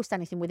time I post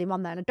anything with him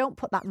on there, and I don't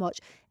put that much,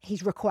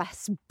 his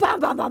requests, bam,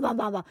 bam, bam, bam,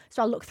 bam, bam.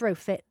 So I look through,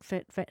 fit.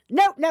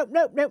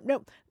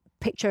 Nope.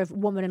 Picture of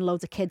woman and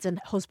loads of kids and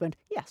husband.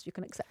 Yes, you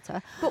can accept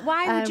her. But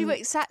why would you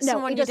accept No,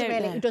 someone he you doesn't don't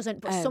really. know? He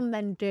doesn't, but Oh. some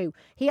men do.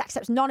 He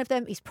accepts none of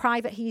them. He's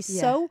private. He's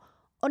so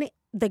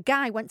the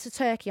guy went to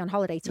Turkey on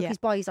holiday, took his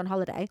boys on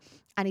holiday,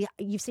 and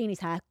you've seen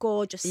his hair,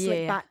 gorgeous,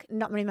 slick back.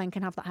 Not many men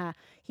can have that hair.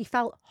 He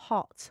felt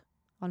hot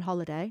on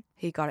holiday.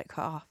 He got it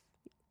cut off.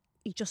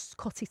 He just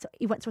cut it.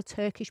 He went to a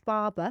Turkish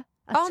barber.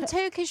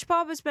 Turkish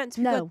barbers meant to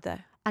be No. good though.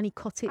 And he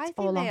cut it I think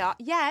all they off. are.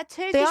 Yeah,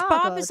 Turkish are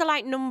barbers good. are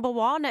like number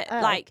one at Oh.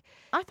 like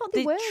I thought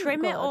they they were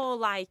trim it good. all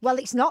like Well,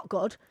 it's not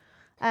good.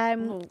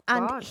 God.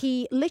 And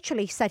he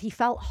literally said he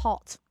felt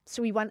hot,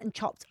 so he went and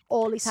chopped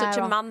all his hair Such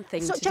a off. man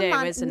thing Such to a do,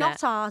 man, isn't not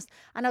it? ours.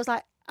 And I was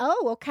like,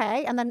 oh,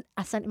 okay. And then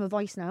I sent him a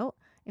voice note.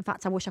 In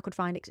fact, I wish I could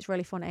find it because it's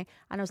really funny.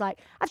 And I was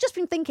like, I've just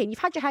been thinking, you've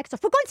had your hair cut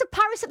off. We're going to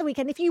Paris at the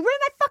weekend. If you ruin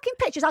my fucking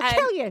pictures, I'll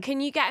kill you.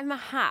 Can you get him a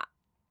hat?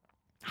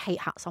 I hate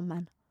hats on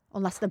men,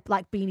 unless they're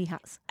like beanie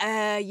hats.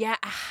 Yeah,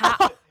 a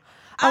hat.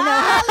 Oh,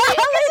 no.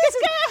 Lucas has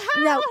got a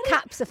hat No, on.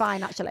 caps are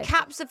fine, actually.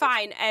 Caps are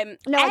fine.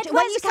 No, Ed when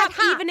wears you a cap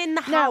said hat, even in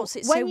the no, house.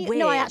 It's when so you, weird.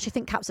 No, I actually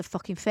think caps are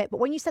fucking fit.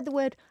 But when you said the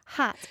word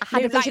hat, I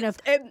had No, a vision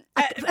like,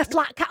 of a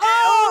flat cap.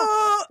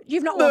 Oh!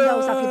 You've not worn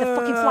those, have you? The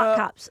fucking flat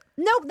caps.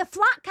 No, the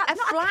flat cap. a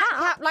not flat a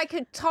cap. like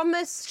a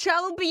Thomas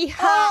Shelby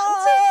hat.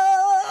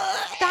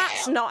 Oh!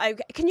 That's not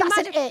okay. Can you That's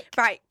an imagine? ick.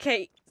 Right,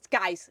 okay,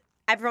 guys,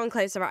 everyone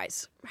close their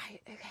eyes.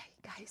 Right, okay,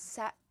 guys,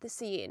 set the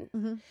scene.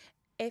 Mm-hmm.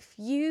 If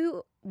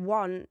you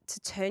want to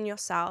turn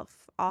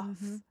yourself off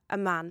Mm-hmm. a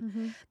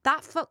man,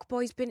 that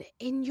fuckboy's been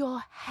in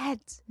your head,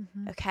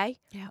 okay?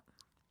 Yeah.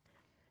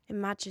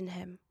 Imagine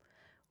him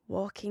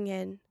walking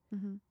in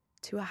Mm-hmm.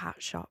 to a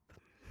hat shop,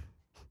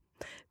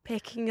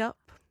 picking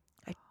up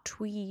a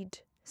tweed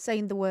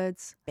Saying the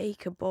words,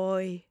 Baker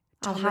Boy,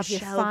 I'll Thomas have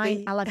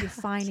Shelby. I'll have your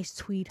finest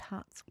tweed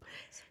hat.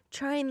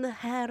 Trying the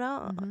hat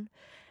on.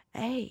 Mm-hmm.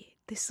 Hey,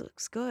 this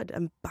looks good.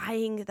 And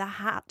buying the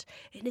hat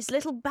in his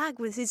little bag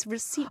with his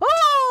receipt.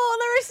 Oh,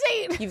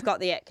 the receipt. You've got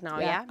the ick now,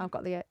 yeah? I've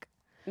got the ick.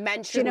 Men Do you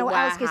know shouldn't what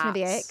wear else gives me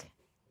the hats. ick?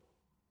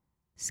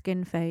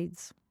 Skin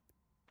fades.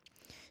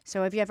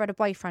 So have you ever had a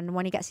boyfriend and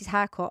when he gets his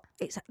hair cut,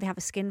 they have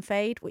a skin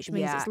fade, which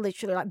means Yeah. it's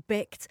literally like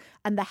bicked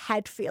and the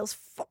head feels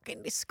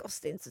fucking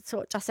disgusting to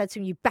touch. I said to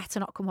him, you better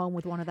not come home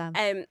with one of them.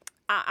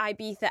 at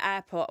Ibiza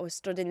Airport, I was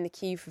stood in the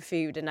queue for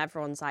food and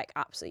everyone's like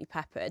absolutely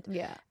peppered.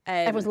 Yeah.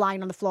 Everyone's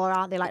lying on the floor,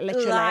 aren't they? Like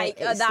literally. Like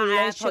at it's that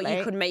airport, literally-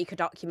 you could make a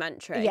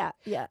documentary. Yeah,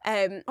 yeah.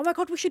 Oh my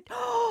God, we should.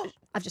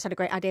 I've just had a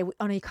great idea.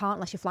 Oh no, you can't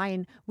unless you're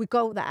flying. We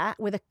go there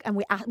and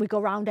we go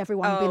around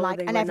everyone and be like,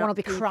 they and were everyone will not-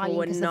 be people crying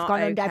were because they've not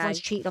gone under. okay. Everyone's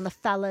cheated on the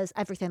fellas.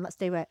 Everything. Let's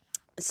do it.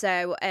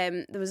 So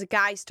there was a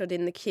guy stood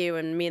in the queue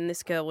and me and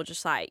this girl were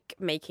just like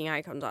making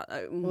eye contact.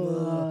 Like,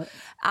 "Ugh."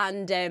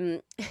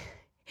 And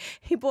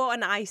he bought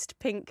an iced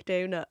pink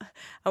donut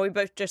and we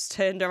both just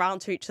turned around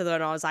to each other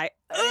and I was like,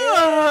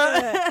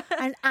 "Ugh."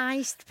 An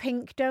iced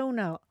pink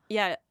donut.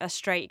 Yeah, a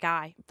straight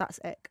guy. That's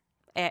ick.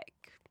 Ick.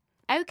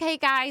 Okay,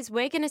 guys,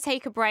 we're going to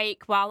take a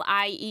break while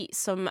I eat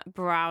some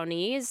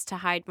brownies to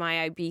hide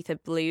my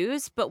Ibiza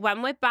blues. But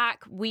when we're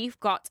back, we've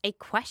got a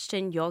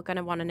question you're going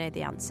to want to know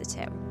the answer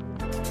to.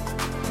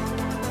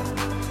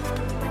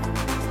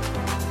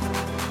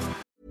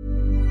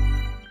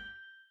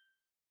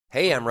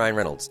 Hey, I'm Ryan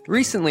Reynolds.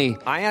 Recently,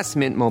 I asked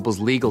Mint Mobile's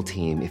legal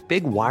team if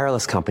big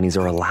wireless companies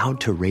are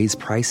allowed to raise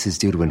prices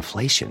due to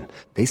inflation.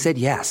 They said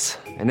yes.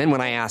 And then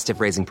when I asked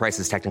if raising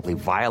prices technically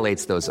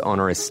violates those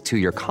onerous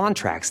two-year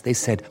contracts, they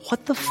said,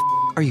 "What the f***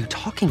 are you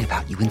talking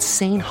about, you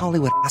insane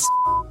Hollywood ass?"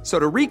 So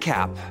to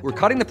recap, we're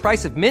cutting the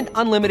price of Mint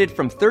Unlimited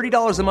from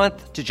 $30 a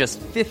month to just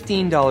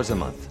 $15 a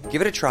month. Give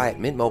it a try at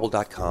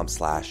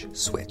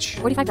mintmobile.com/switch.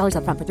 $45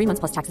 up front for 3 months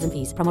plus taxes and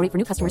fees. Promo rate for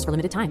new customers for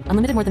limited time.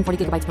 Unlimited more than 40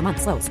 gigabytes per month.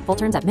 Slows full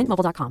terms at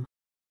mintmobile.com.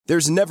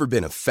 There's never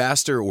been a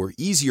faster or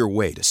easier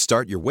way to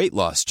start your weight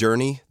loss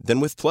journey than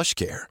with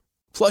PlushCare.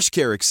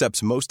 PlushCare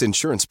accepts most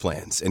insurance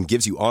plans and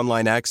gives you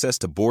online access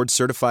to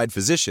board-certified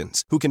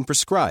physicians who can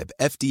prescribe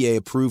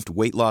FDA-approved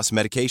weight loss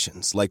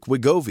medications like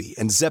Wegovy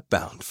and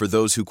Zepbound for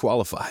those who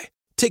qualify.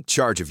 Take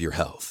charge of your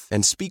health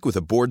and speak with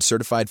a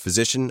board-certified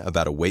physician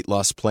about a weight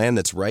loss plan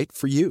that's right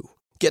for you.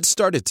 Get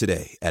started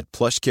today at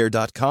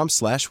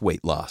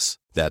plushcare.com/weight loss.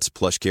 That's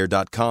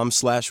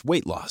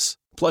plushcare.com/weight loss.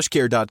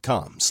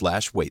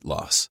 plushcare.com/weight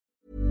loss.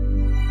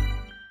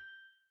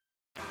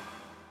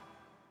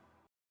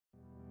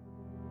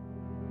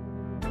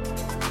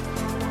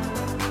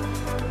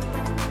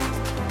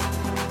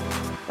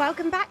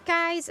 Welcome back,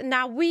 guys.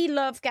 Now, we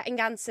love getting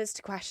answers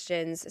to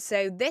questions.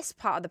 So this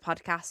part of the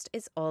podcast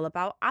is all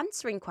about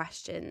answering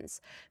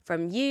questions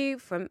from you,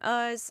 from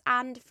us,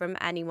 and from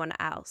anyone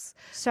else.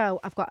 So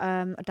I've got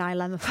a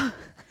dilemma.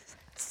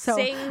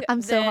 Sing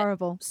I'm so the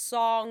horrible.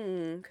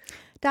 song.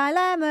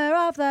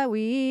 Dilemma of the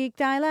week.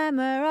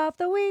 Dilemma of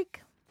the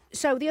week.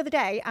 So the other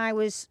day I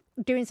was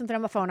doing something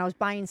on my phone. I was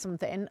buying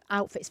something,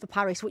 outfits for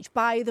Paris, which,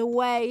 by the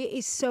way,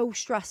 is so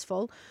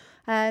stressful.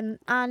 And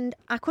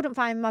I couldn't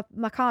find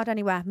my card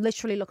anywhere. I'm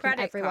literally looking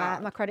Credit everywhere.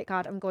 card. My credit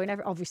card. I'm going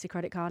obviously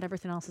credit card.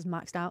 Everything else is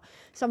maxed out.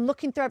 So I'm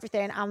looking through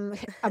everything. I'm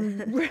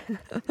I'm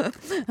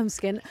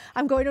skint.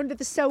 I'm going under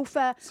the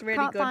sofa. It's a really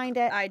Can't good find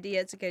it.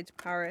 idea to go to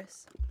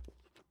Paris.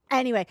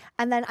 Anyway,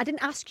 and then I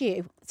didn't ask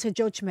you to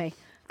judge me.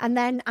 And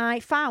then I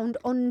found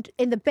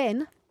in the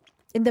bin,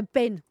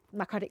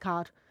 my credit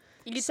card.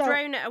 You've So-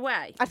 thrown it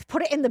away. I've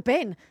put it in the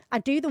bin. I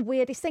do the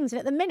weirdest things. And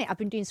at the minute, I've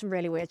been doing some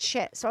really weird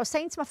shit. So I was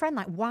saying to my friend,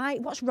 like,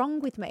 what's wrong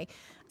with me?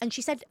 And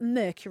she said,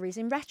 Mercury's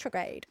in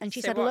retrograde. And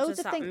she So said what loads does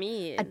of that things.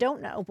 mean? I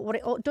don't know. But what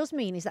it does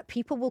mean is that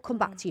people will come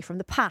back to you from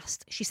the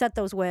past. She said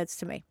those words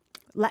to me.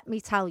 Let me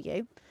tell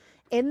you,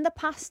 in the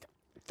past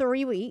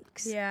 3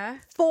 weeks, Yeah.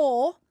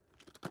 4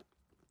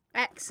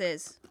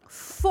 Exes.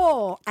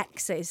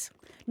 exes,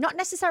 not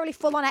necessarily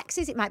full-on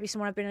exes, it might be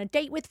someone I've been on a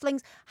date with,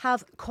 flings,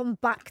 have come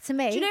back to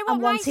me Do you know what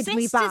and my wanted sister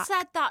me back.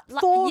 said that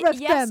 4 of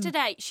them.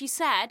 yesterday? She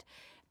said,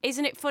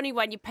 "Isn't it funny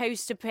when you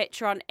post a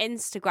picture on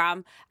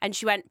Instagram?" And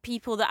she went,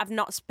 "People that I've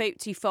not spoke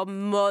to for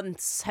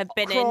months have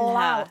been in Crawl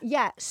her." out.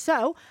 Yeah,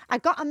 so I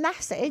got a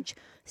message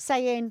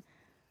saying,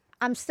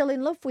 I'm still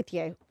in love with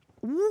you.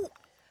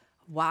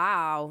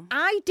 Wow.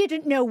 I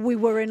didn't know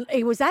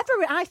he was ever.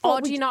 I thought.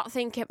 Or do you not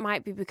think it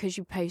might be because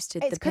you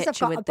posted It's the because I've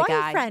picture got a with the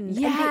guy? boyfriend. and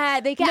Yeah,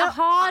 they get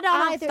hard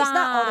on either it's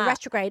that or the that.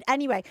 retrograde.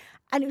 Anyway,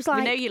 and it was We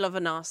like know you love a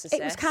narcissist.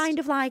 it was kind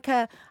of like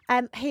a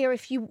here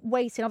if you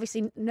wait, and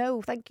obviously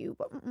no, thank you,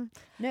 but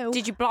no.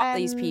 Did you block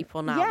these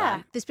people now, Yeah,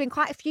 though? there's been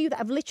quite a few that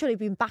have literally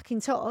been back in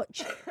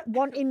touch,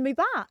 wanting me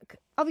back.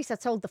 Obviously, I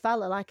told the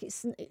fella like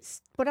it's,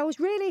 but I was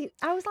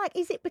like,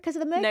 is it because of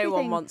the Mercury No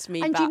one thing? wants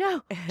me and back.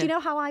 do you know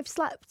how I've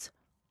slept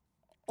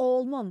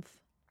all month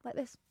like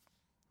this,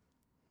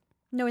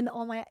 knowing that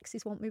all my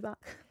exes want me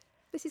back.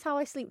 This is how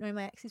I sleep, knowing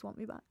my exes want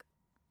me back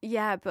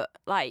Yeah, but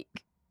like,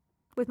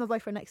 with my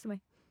boyfriend next to me.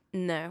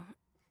 no.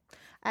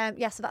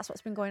 Yeah, so that's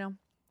what's been going on.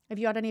 Have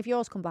you had any of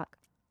yours come back?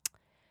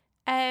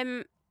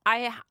 No,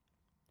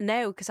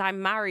 because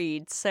I'm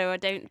married, so I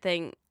don't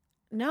think.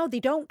 No, they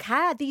don't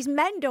care. These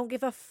men don't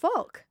give a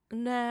fuck.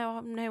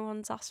 No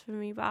one's asked for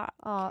me back.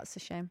 Oh, it's a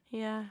shame.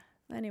 Yeah.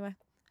 Anyway,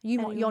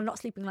 Anyway. you're not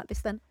sleeping like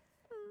this then?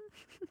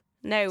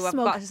 No, I've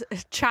Smug. got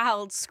a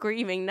child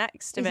screaming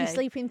next to Is me. he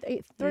sleeping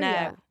through No,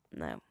 yet?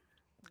 no,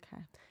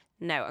 Okay.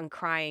 no, and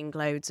crying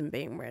loads and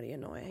being really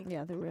annoying.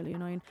 Yeah, they're really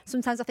annoying.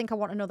 Sometimes I think I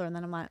want another, and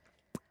then I'm like,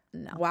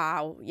 no.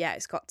 Wow, yeah,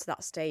 it's got to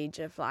that stage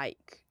of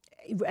like,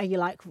 are you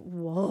like,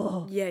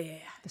 whoa? Yeah. They're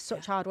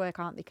such hard work,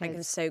 aren't they, Like, I'm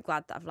kids? so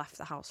glad that I've left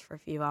the house for a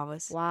few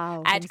hours.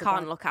 Wow. Ed things are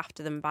can't bad. look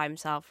after them by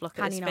himself. Look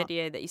Can at this he not?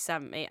 video that he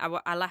sent me.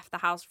 I left the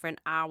house for an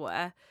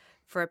hour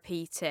for a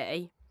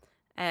PT.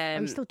 Are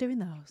you still doing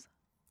those?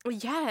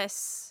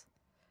 Yes.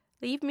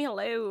 Leave me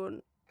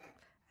alone.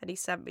 And he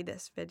sent me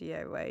this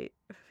video. Wait,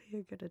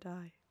 you're gonna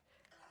die.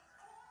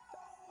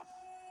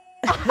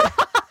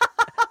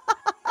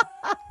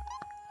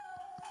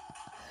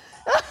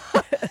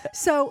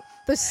 So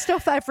there's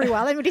stuff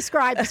everywhere. Let me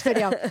describe this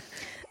video.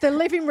 The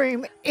living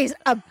room is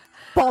a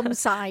bomb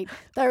site.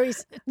 There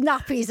is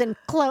nappies and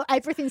clothes.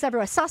 Everything's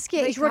everywhere.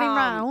 Saskia is running can't.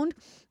 around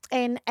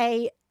in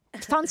a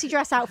fancy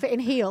dress outfit in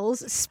heels,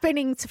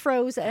 spinning to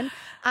Frozen,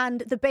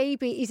 and the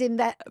baby is in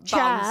their chair,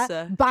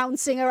 Bouncer.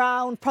 bouncing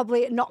around,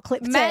 probably not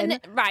clipped Men, in.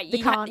 right, They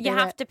you can't do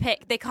have it. to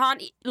pick. They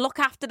can't look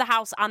after the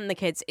house and the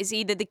kids. It's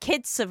either the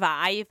kids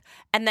survive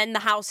and then the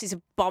house is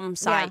a bomb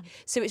site. Yeah.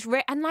 So it's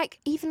and like,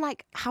 even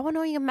like, how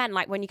annoying are men,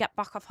 like when you get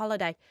back off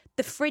holiday,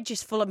 the fridge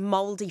is full of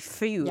mouldy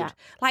food. Yeah.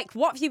 Like,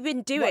 what have you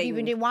been doing? What have you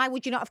been doing? Why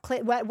would you not have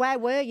clipped? Where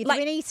were you? Like-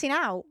 You've been eating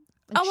out.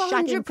 And Oh,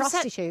 shagging 100%.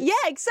 prostitutes. Yeah,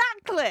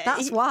 exactly.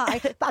 That's why.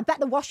 But I bet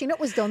the washing up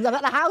was done. I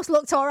bet the house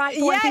looked all right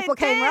for when Yeah, people it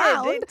came did,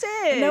 round. it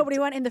did. And nobody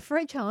went in the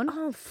fridge, hon.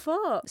 Oh,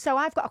 fuck. So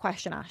I've got a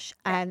question, Ash,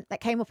 that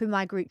came up in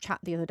my group chat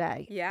the other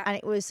day. Yeah. And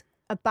it was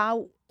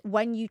about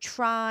when you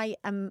try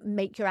and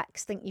make your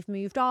ex think you've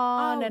moved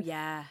on. Oh, and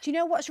yeah. do you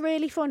know what's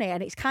really funny?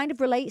 And it kind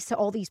of relates to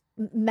all these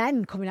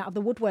men coming out of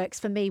the woodworks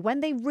for me. When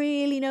they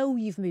really know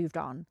you've moved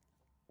on,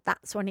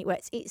 that's when it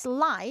works. It's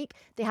like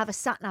they have a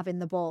sat nav in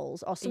the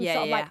balls or some Yeah,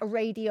 sort of yeah. like a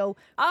radio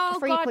Oh, God,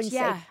 frequency.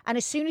 yeah. And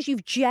as soon as you're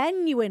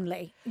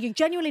genuinely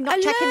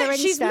not checking their Alert,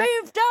 Insta. she's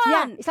moved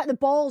Yeah, on. it's like the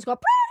balls go.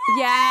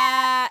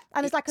 Yeah.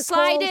 And it's like a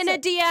slide call in to- a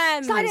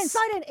DM. Slide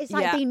in. It's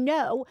like Yeah. they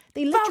know.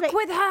 They literally Fuck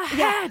with her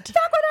Yeah. head.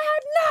 Fuck with her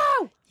head.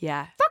 No.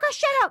 Yeah. Fuck her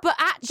shit up. But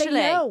They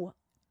actually, know.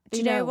 do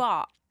you know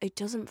what? It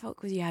doesn't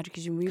fuck with your head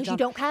because you moved on. Because you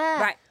don't care.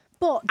 Right.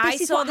 But this I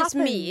is saw what this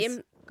happens.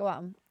 meme. Go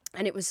on.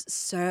 And it was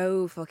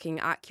so fucking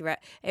accurate.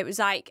 It was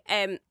like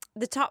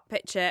the top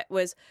picture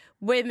was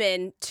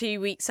women 2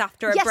 weeks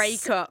after a Yes.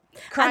 breakup,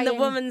 Crying. and the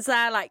woman's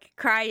there like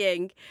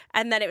crying,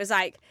 and then it was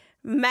like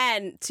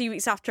men 2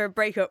 weeks after a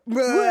breakup,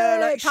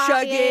 like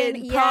partying,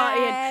 shagging,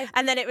 yeah. partying,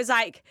 and then it was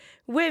like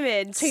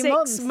women 2 6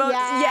 months, months,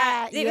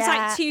 yeah, it was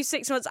yeah. like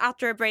 6 months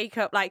after a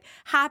breakup, like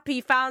happy,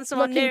 found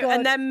someone Looking new, good.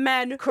 and then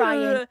men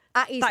Crying.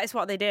 That is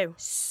what they do.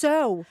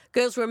 So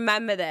Girls,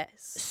 remember this.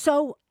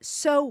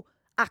 so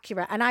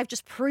accurate. And I've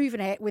just proven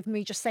it with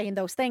me just saying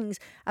those things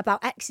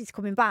about exes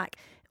coming back.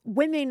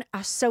 Women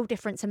are so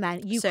different to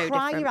men. You So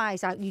cry different. your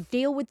eyes out. You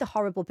deal with the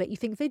horrible bit. You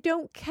think they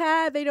don't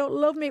care. They don't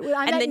love me. I And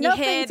meant then you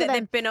nothing hear to that them.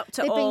 they've been up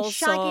to They've all been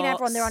shagging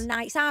everyone. They're on sorts.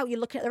 nights out. You're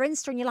looking at their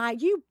Insta and you're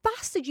like, you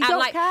bastard, you And don't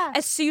like, care.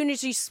 as soon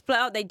as you split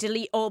up, they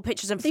delete all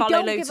pictures and They follow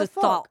don't loads give a of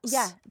fuck. thoughts.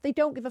 Yeah, they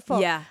don't give a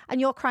fuck. Yeah.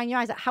 And you're crying your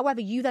eyes out.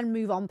 However, you then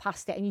move on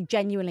past it and you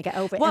genuinely get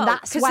over it. Well, and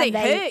that's because when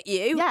they hurt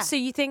you, Yeah. so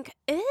you think,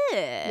 ew.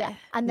 Yeah,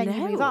 and then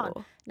you move on.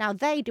 no. Now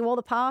they do all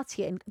the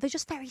partying. They're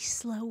just very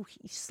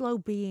slow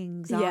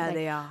beings. Aren't Yeah, they?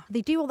 they are.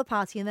 They do all the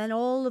partying, and then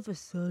all of a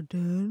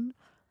sudden,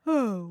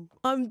 oh,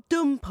 I'm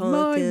done my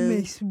partying.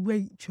 Miss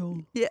Rachel.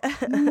 Yeah.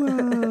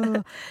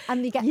 Wah.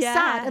 And they get Yeah.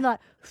 sad, and they're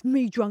like,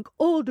 me drank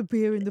all the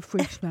beer in the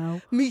fridge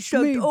now. Me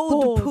shoved all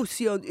bored. the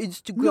pussy on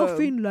Instagram.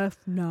 Nothing left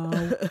now.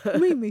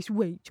 Me Miss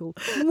Rachel.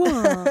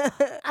 Wah.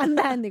 And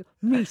then they go,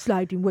 me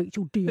sliding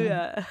Rachel DM.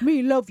 Yeah.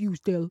 Me love you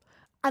still.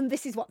 And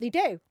this is what they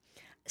do.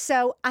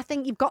 So I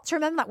think you've got to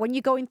remember that when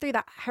you're going through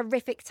that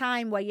horrific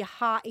time where your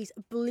heart is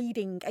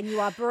bleeding and you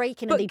are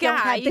breaking But and they don't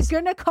care, guys-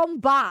 they're going to come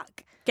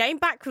back. Getting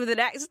back with the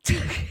next.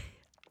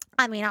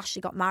 I mean,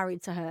 Ashley got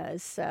married to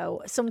hers,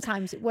 so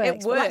sometimes it works.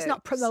 It But let's not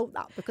works. promote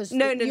that because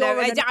no.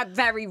 you're in a-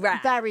 Very rare.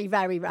 very,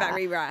 very rare.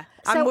 Very rare.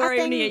 So And we're I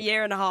only a think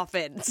year and a half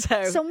in,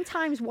 so.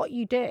 Sometimes what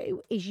you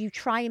do is you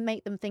try and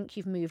make them think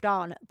you've moved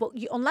on, but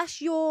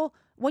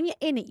when you're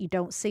in it, you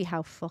don't see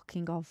how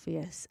fucking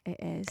obvious it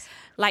is.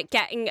 Like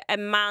getting a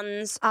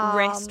man's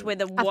wrist with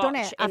a watch I've done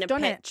it. in I've a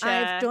done picture.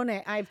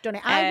 it. I've done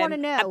it. I want to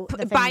know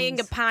the buying a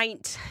things.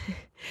 pint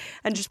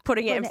and just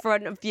putting it in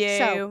front of you.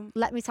 So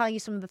let me tell you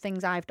some of the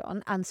things I've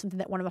done and something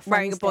that one of my friends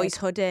Wearing a boy's did,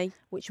 hoodie.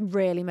 which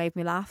really made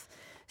me laugh.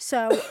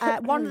 So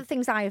one of the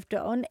things I have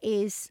done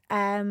is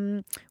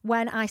when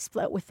I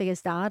split up with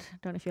Thea's dad. I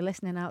don't know if you're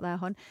listening out there,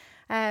 hon.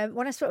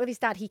 When I split up with his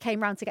dad, he came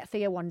round to get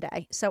Thea one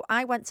day. So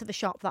I went to the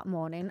shop that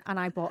morning and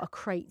I bought a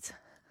crate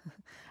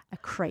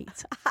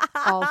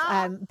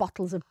of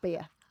bottles of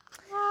beer.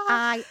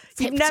 I You've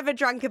tipped, never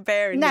drank a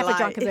beer in your never life.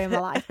 drank a beer in my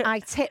life. I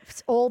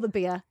tipped all the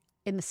beer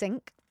in the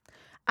sink.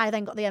 I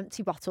then got the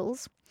empty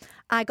bottles.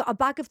 I got a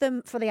bag of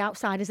them for the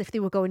outsiders if they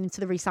were going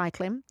into the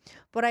recycling.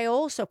 But I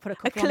also put a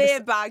couple clear on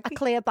the, bag. A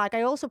clear bag.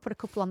 I also put a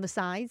couple on the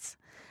sides.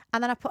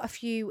 And then I put a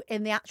few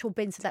in the actual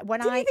bin so that when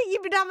Do you think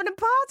you've been having a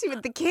party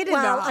with the kid in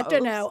well, the I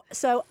don't house? know.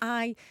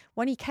 So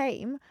when he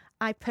came,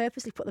 I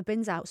purposely put the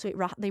bins out so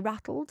they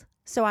rattled.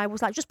 So I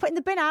was like, just putting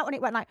the bin out, and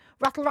it went like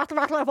rattle, rattle,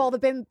 rattle of all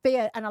the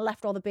beer, and I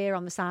left all the beer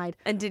on the side.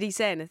 And did he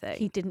say anything?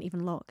 He didn't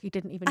even look. He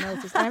didn't even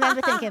notice. And I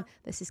remember thinking,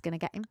 this is going to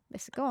get him.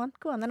 Go on.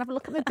 Then have a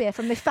look at my beer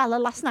from my fella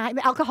last night,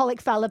 my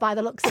alcoholic fella by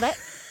the looks of it.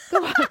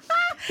 Go on.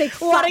 Big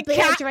fat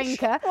beer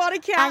drinker. What a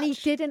catch. And he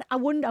didn't.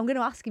 I'm going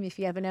to ask him if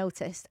he ever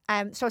noticed. So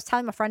I was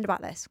telling my friend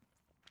about this.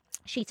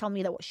 She told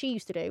me that what she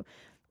used to do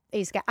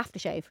is get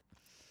aftershave.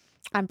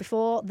 And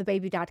before the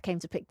baby dad came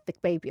to pick the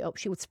baby up,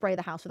 she would spray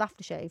the house with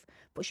aftershave.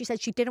 But she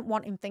said she didn't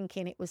want him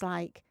thinking it was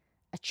like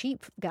a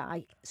cheap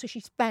guy. So she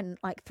spent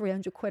like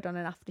 300 quid on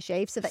an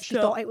aftershave so that she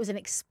thought it was an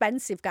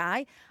expensive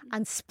guy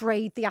and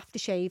sprayed the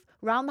aftershave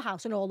around the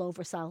house and all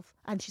over herself.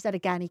 And she said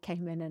again, he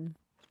came in and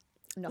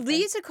nothing.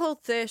 These are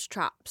called thirst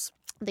traps.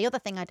 The other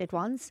thing I did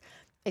once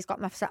is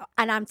got myself,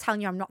 and I'm telling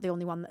you, I'm not the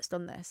only one that's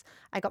done this.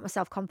 I got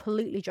myself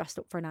completely dressed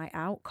up for a night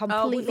out,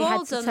 completely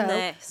head to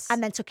toe,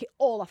 and then took it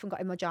all off and got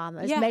in my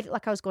pajamas, made it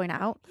like I was going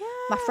out. Yeah.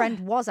 My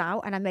friend was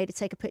out, and I made her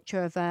take a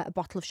picture of a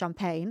bottle of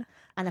champagne,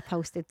 and I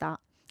posted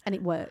that, and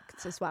it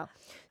worked as well.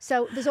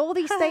 So there's all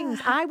these things.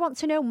 I want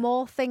to know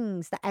more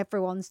things that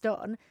everyone's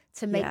done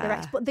to make their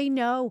ex, but they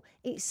know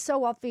it's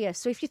so obvious.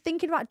 So if you're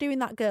thinking about doing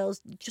that,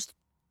 girls, just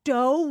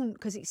don't,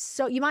 because it's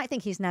so, you might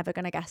think he's never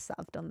going to guess that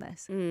I've done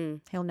this.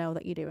 He'll know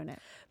that you're doing it.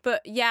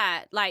 But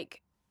yeah,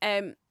 like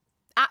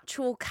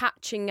actual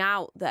catching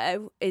out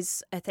though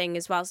is a thing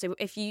as well. So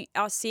if you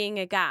are seeing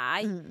a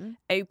guy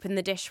open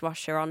the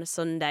dishwasher on a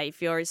Sunday,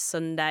 if you're his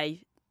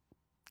Sunday,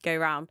 go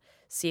around,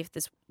 see if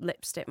there's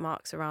lipstick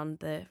marks around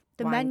the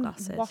wine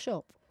glasses. Men wash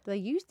up. Do they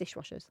use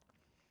dishwashers?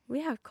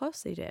 Yeah, of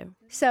course they do.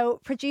 So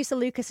producer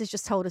Lucas has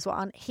just told us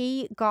one.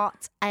 He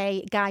got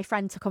a guy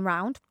friend to come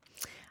round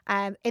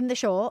in the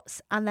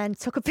shorts, and then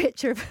took a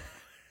picture of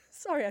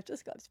sorry, I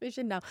just got this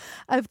vision now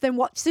of them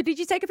watch. So did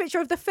you take a picture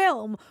of the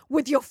film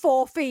with your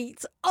 4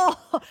 feet?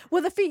 Oh,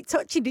 were the feet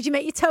touching? Did you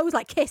make your toes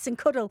like kiss and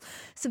cuddle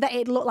so that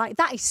it looked like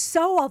that? Is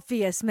so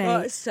obvious, mate. Oh,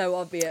 it's so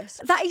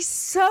obvious. That is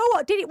so.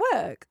 Did it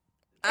work?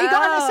 He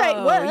got on the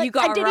site, worked. You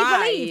got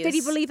and did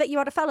he believe that you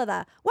had a fella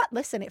there? Well,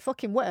 listen, it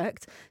fucking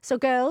worked. So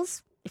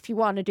girls, if you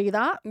want to do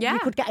that, you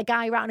could get a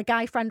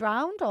guy friend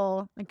round,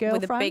 or a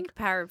girlfriend. With a big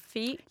pair of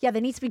feet. Yeah, they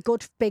need to be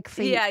good big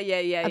feet.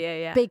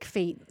 Yeah. Big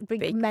feet.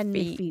 Big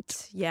manly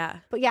feet. Yeah.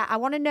 But yeah, I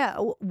want to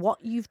know what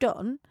you've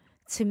done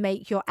to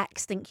make your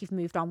ex think you've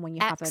moved on when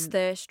you haven't.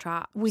 Thirst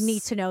traps. We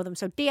need to know them.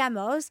 So DM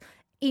us,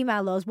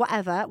 email us,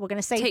 whatever. We're going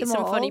to save Take them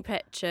all. some funny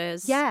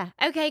pictures. Yeah.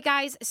 Okay,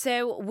 guys.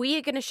 So we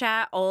are going to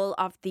share all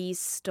of these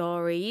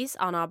stories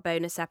on our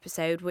bonus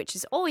episode, which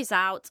is always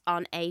out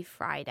on a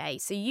Friday.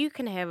 So you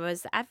can hear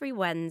us every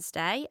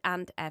Wednesday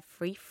and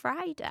every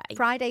Friday.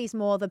 Friday's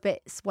more the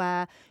bits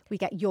where we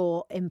get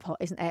your input,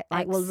 isn't it?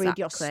 Like we'll read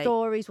your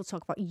stories, we'll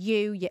talk about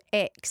you, your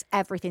ex,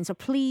 everything. So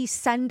please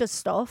send us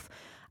stuff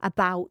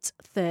about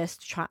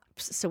thirst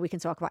traps so we can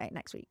talk about it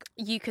next week.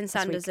 You can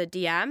send us a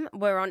DM.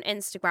 We're on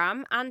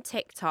Instagram and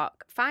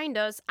TikTok. Find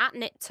us at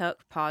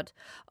KnitTuckPod.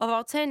 Or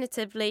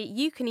alternatively,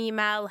 you can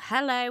email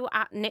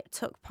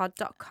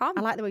hello@knittuckpod.com.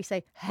 I like the way you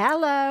say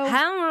hello.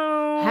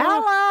 Hello.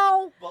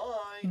 Hello.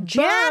 Bye.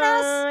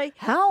 Janice.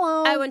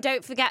 Hello. Oh, and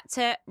don't forget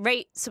to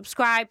rate,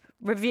 subscribe,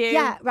 review.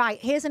 Yeah, right.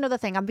 Here's another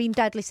thing. I'm being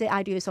deadly serious.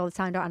 I do this all the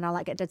time, don't I? And I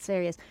like get dead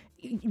serious.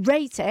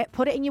 Rate it,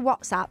 put it in your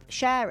WhatsApp,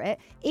 share it.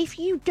 If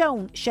you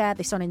don't share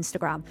this on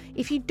Instagram,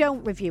 if you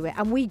don't review it,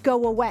 and we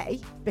go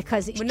away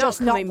because it's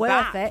just not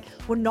worth it,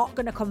 we're not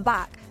going to come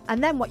back.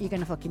 And then what you're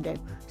going to fucking do?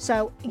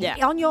 So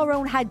on your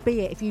own head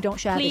be it if you don't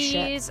share this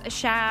shit. Please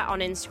share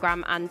on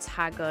Instagram and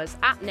tag us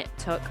at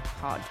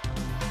KnitTuckPod.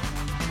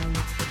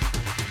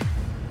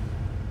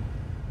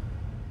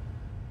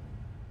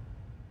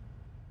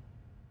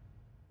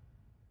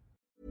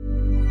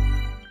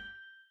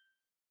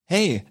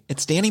 Hey,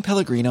 it's Danny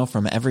Pellegrino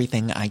from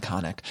Everything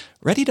Iconic.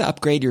 Ready to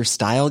upgrade your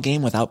style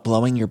game without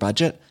blowing your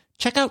budget?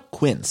 Check out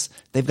Quince.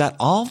 They've got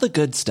all the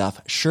good stuff,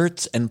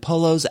 shirts and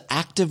polos,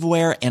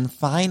 activewear, and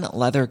fine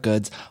leather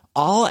goods,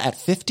 all at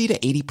 50 to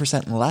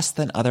 80% less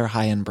than other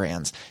high-end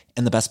brands.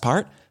 And the best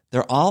part?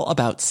 They're all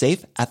about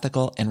safe,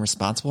 ethical, and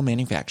responsible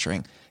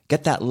manufacturing.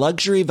 Get that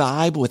luxury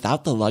vibe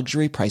without the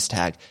luxury price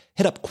tag.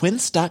 Hit up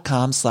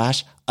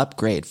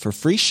quince.com/upgrade for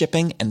free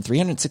shipping and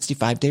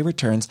 365-day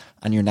returns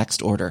on your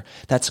next order.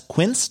 That's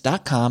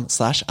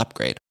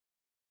quince.com/upgrade.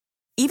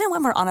 Even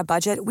when we're on a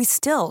budget, we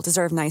still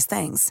deserve nice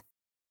things.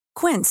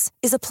 Quince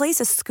is a place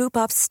to scoop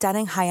up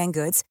stunning high-end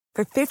goods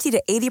for 50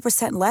 to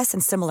 80% less than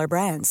similar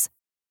brands.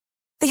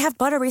 They have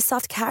buttery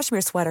soft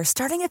cashmere sweaters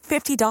starting at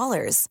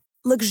 $50,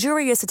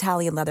 luxurious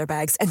Italian leather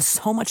bags, and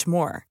so much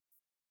more.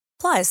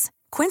 Plus,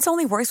 Quince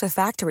only works with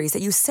factories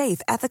that use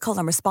safe, ethical,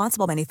 and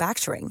responsible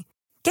manufacturing.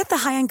 Get the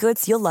high-end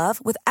goods you'll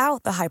love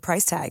without the high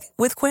price tag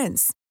with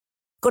Quince.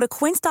 Go to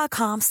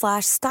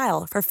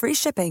quince.com/style for free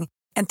shipping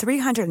and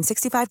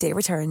 365-day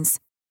returns.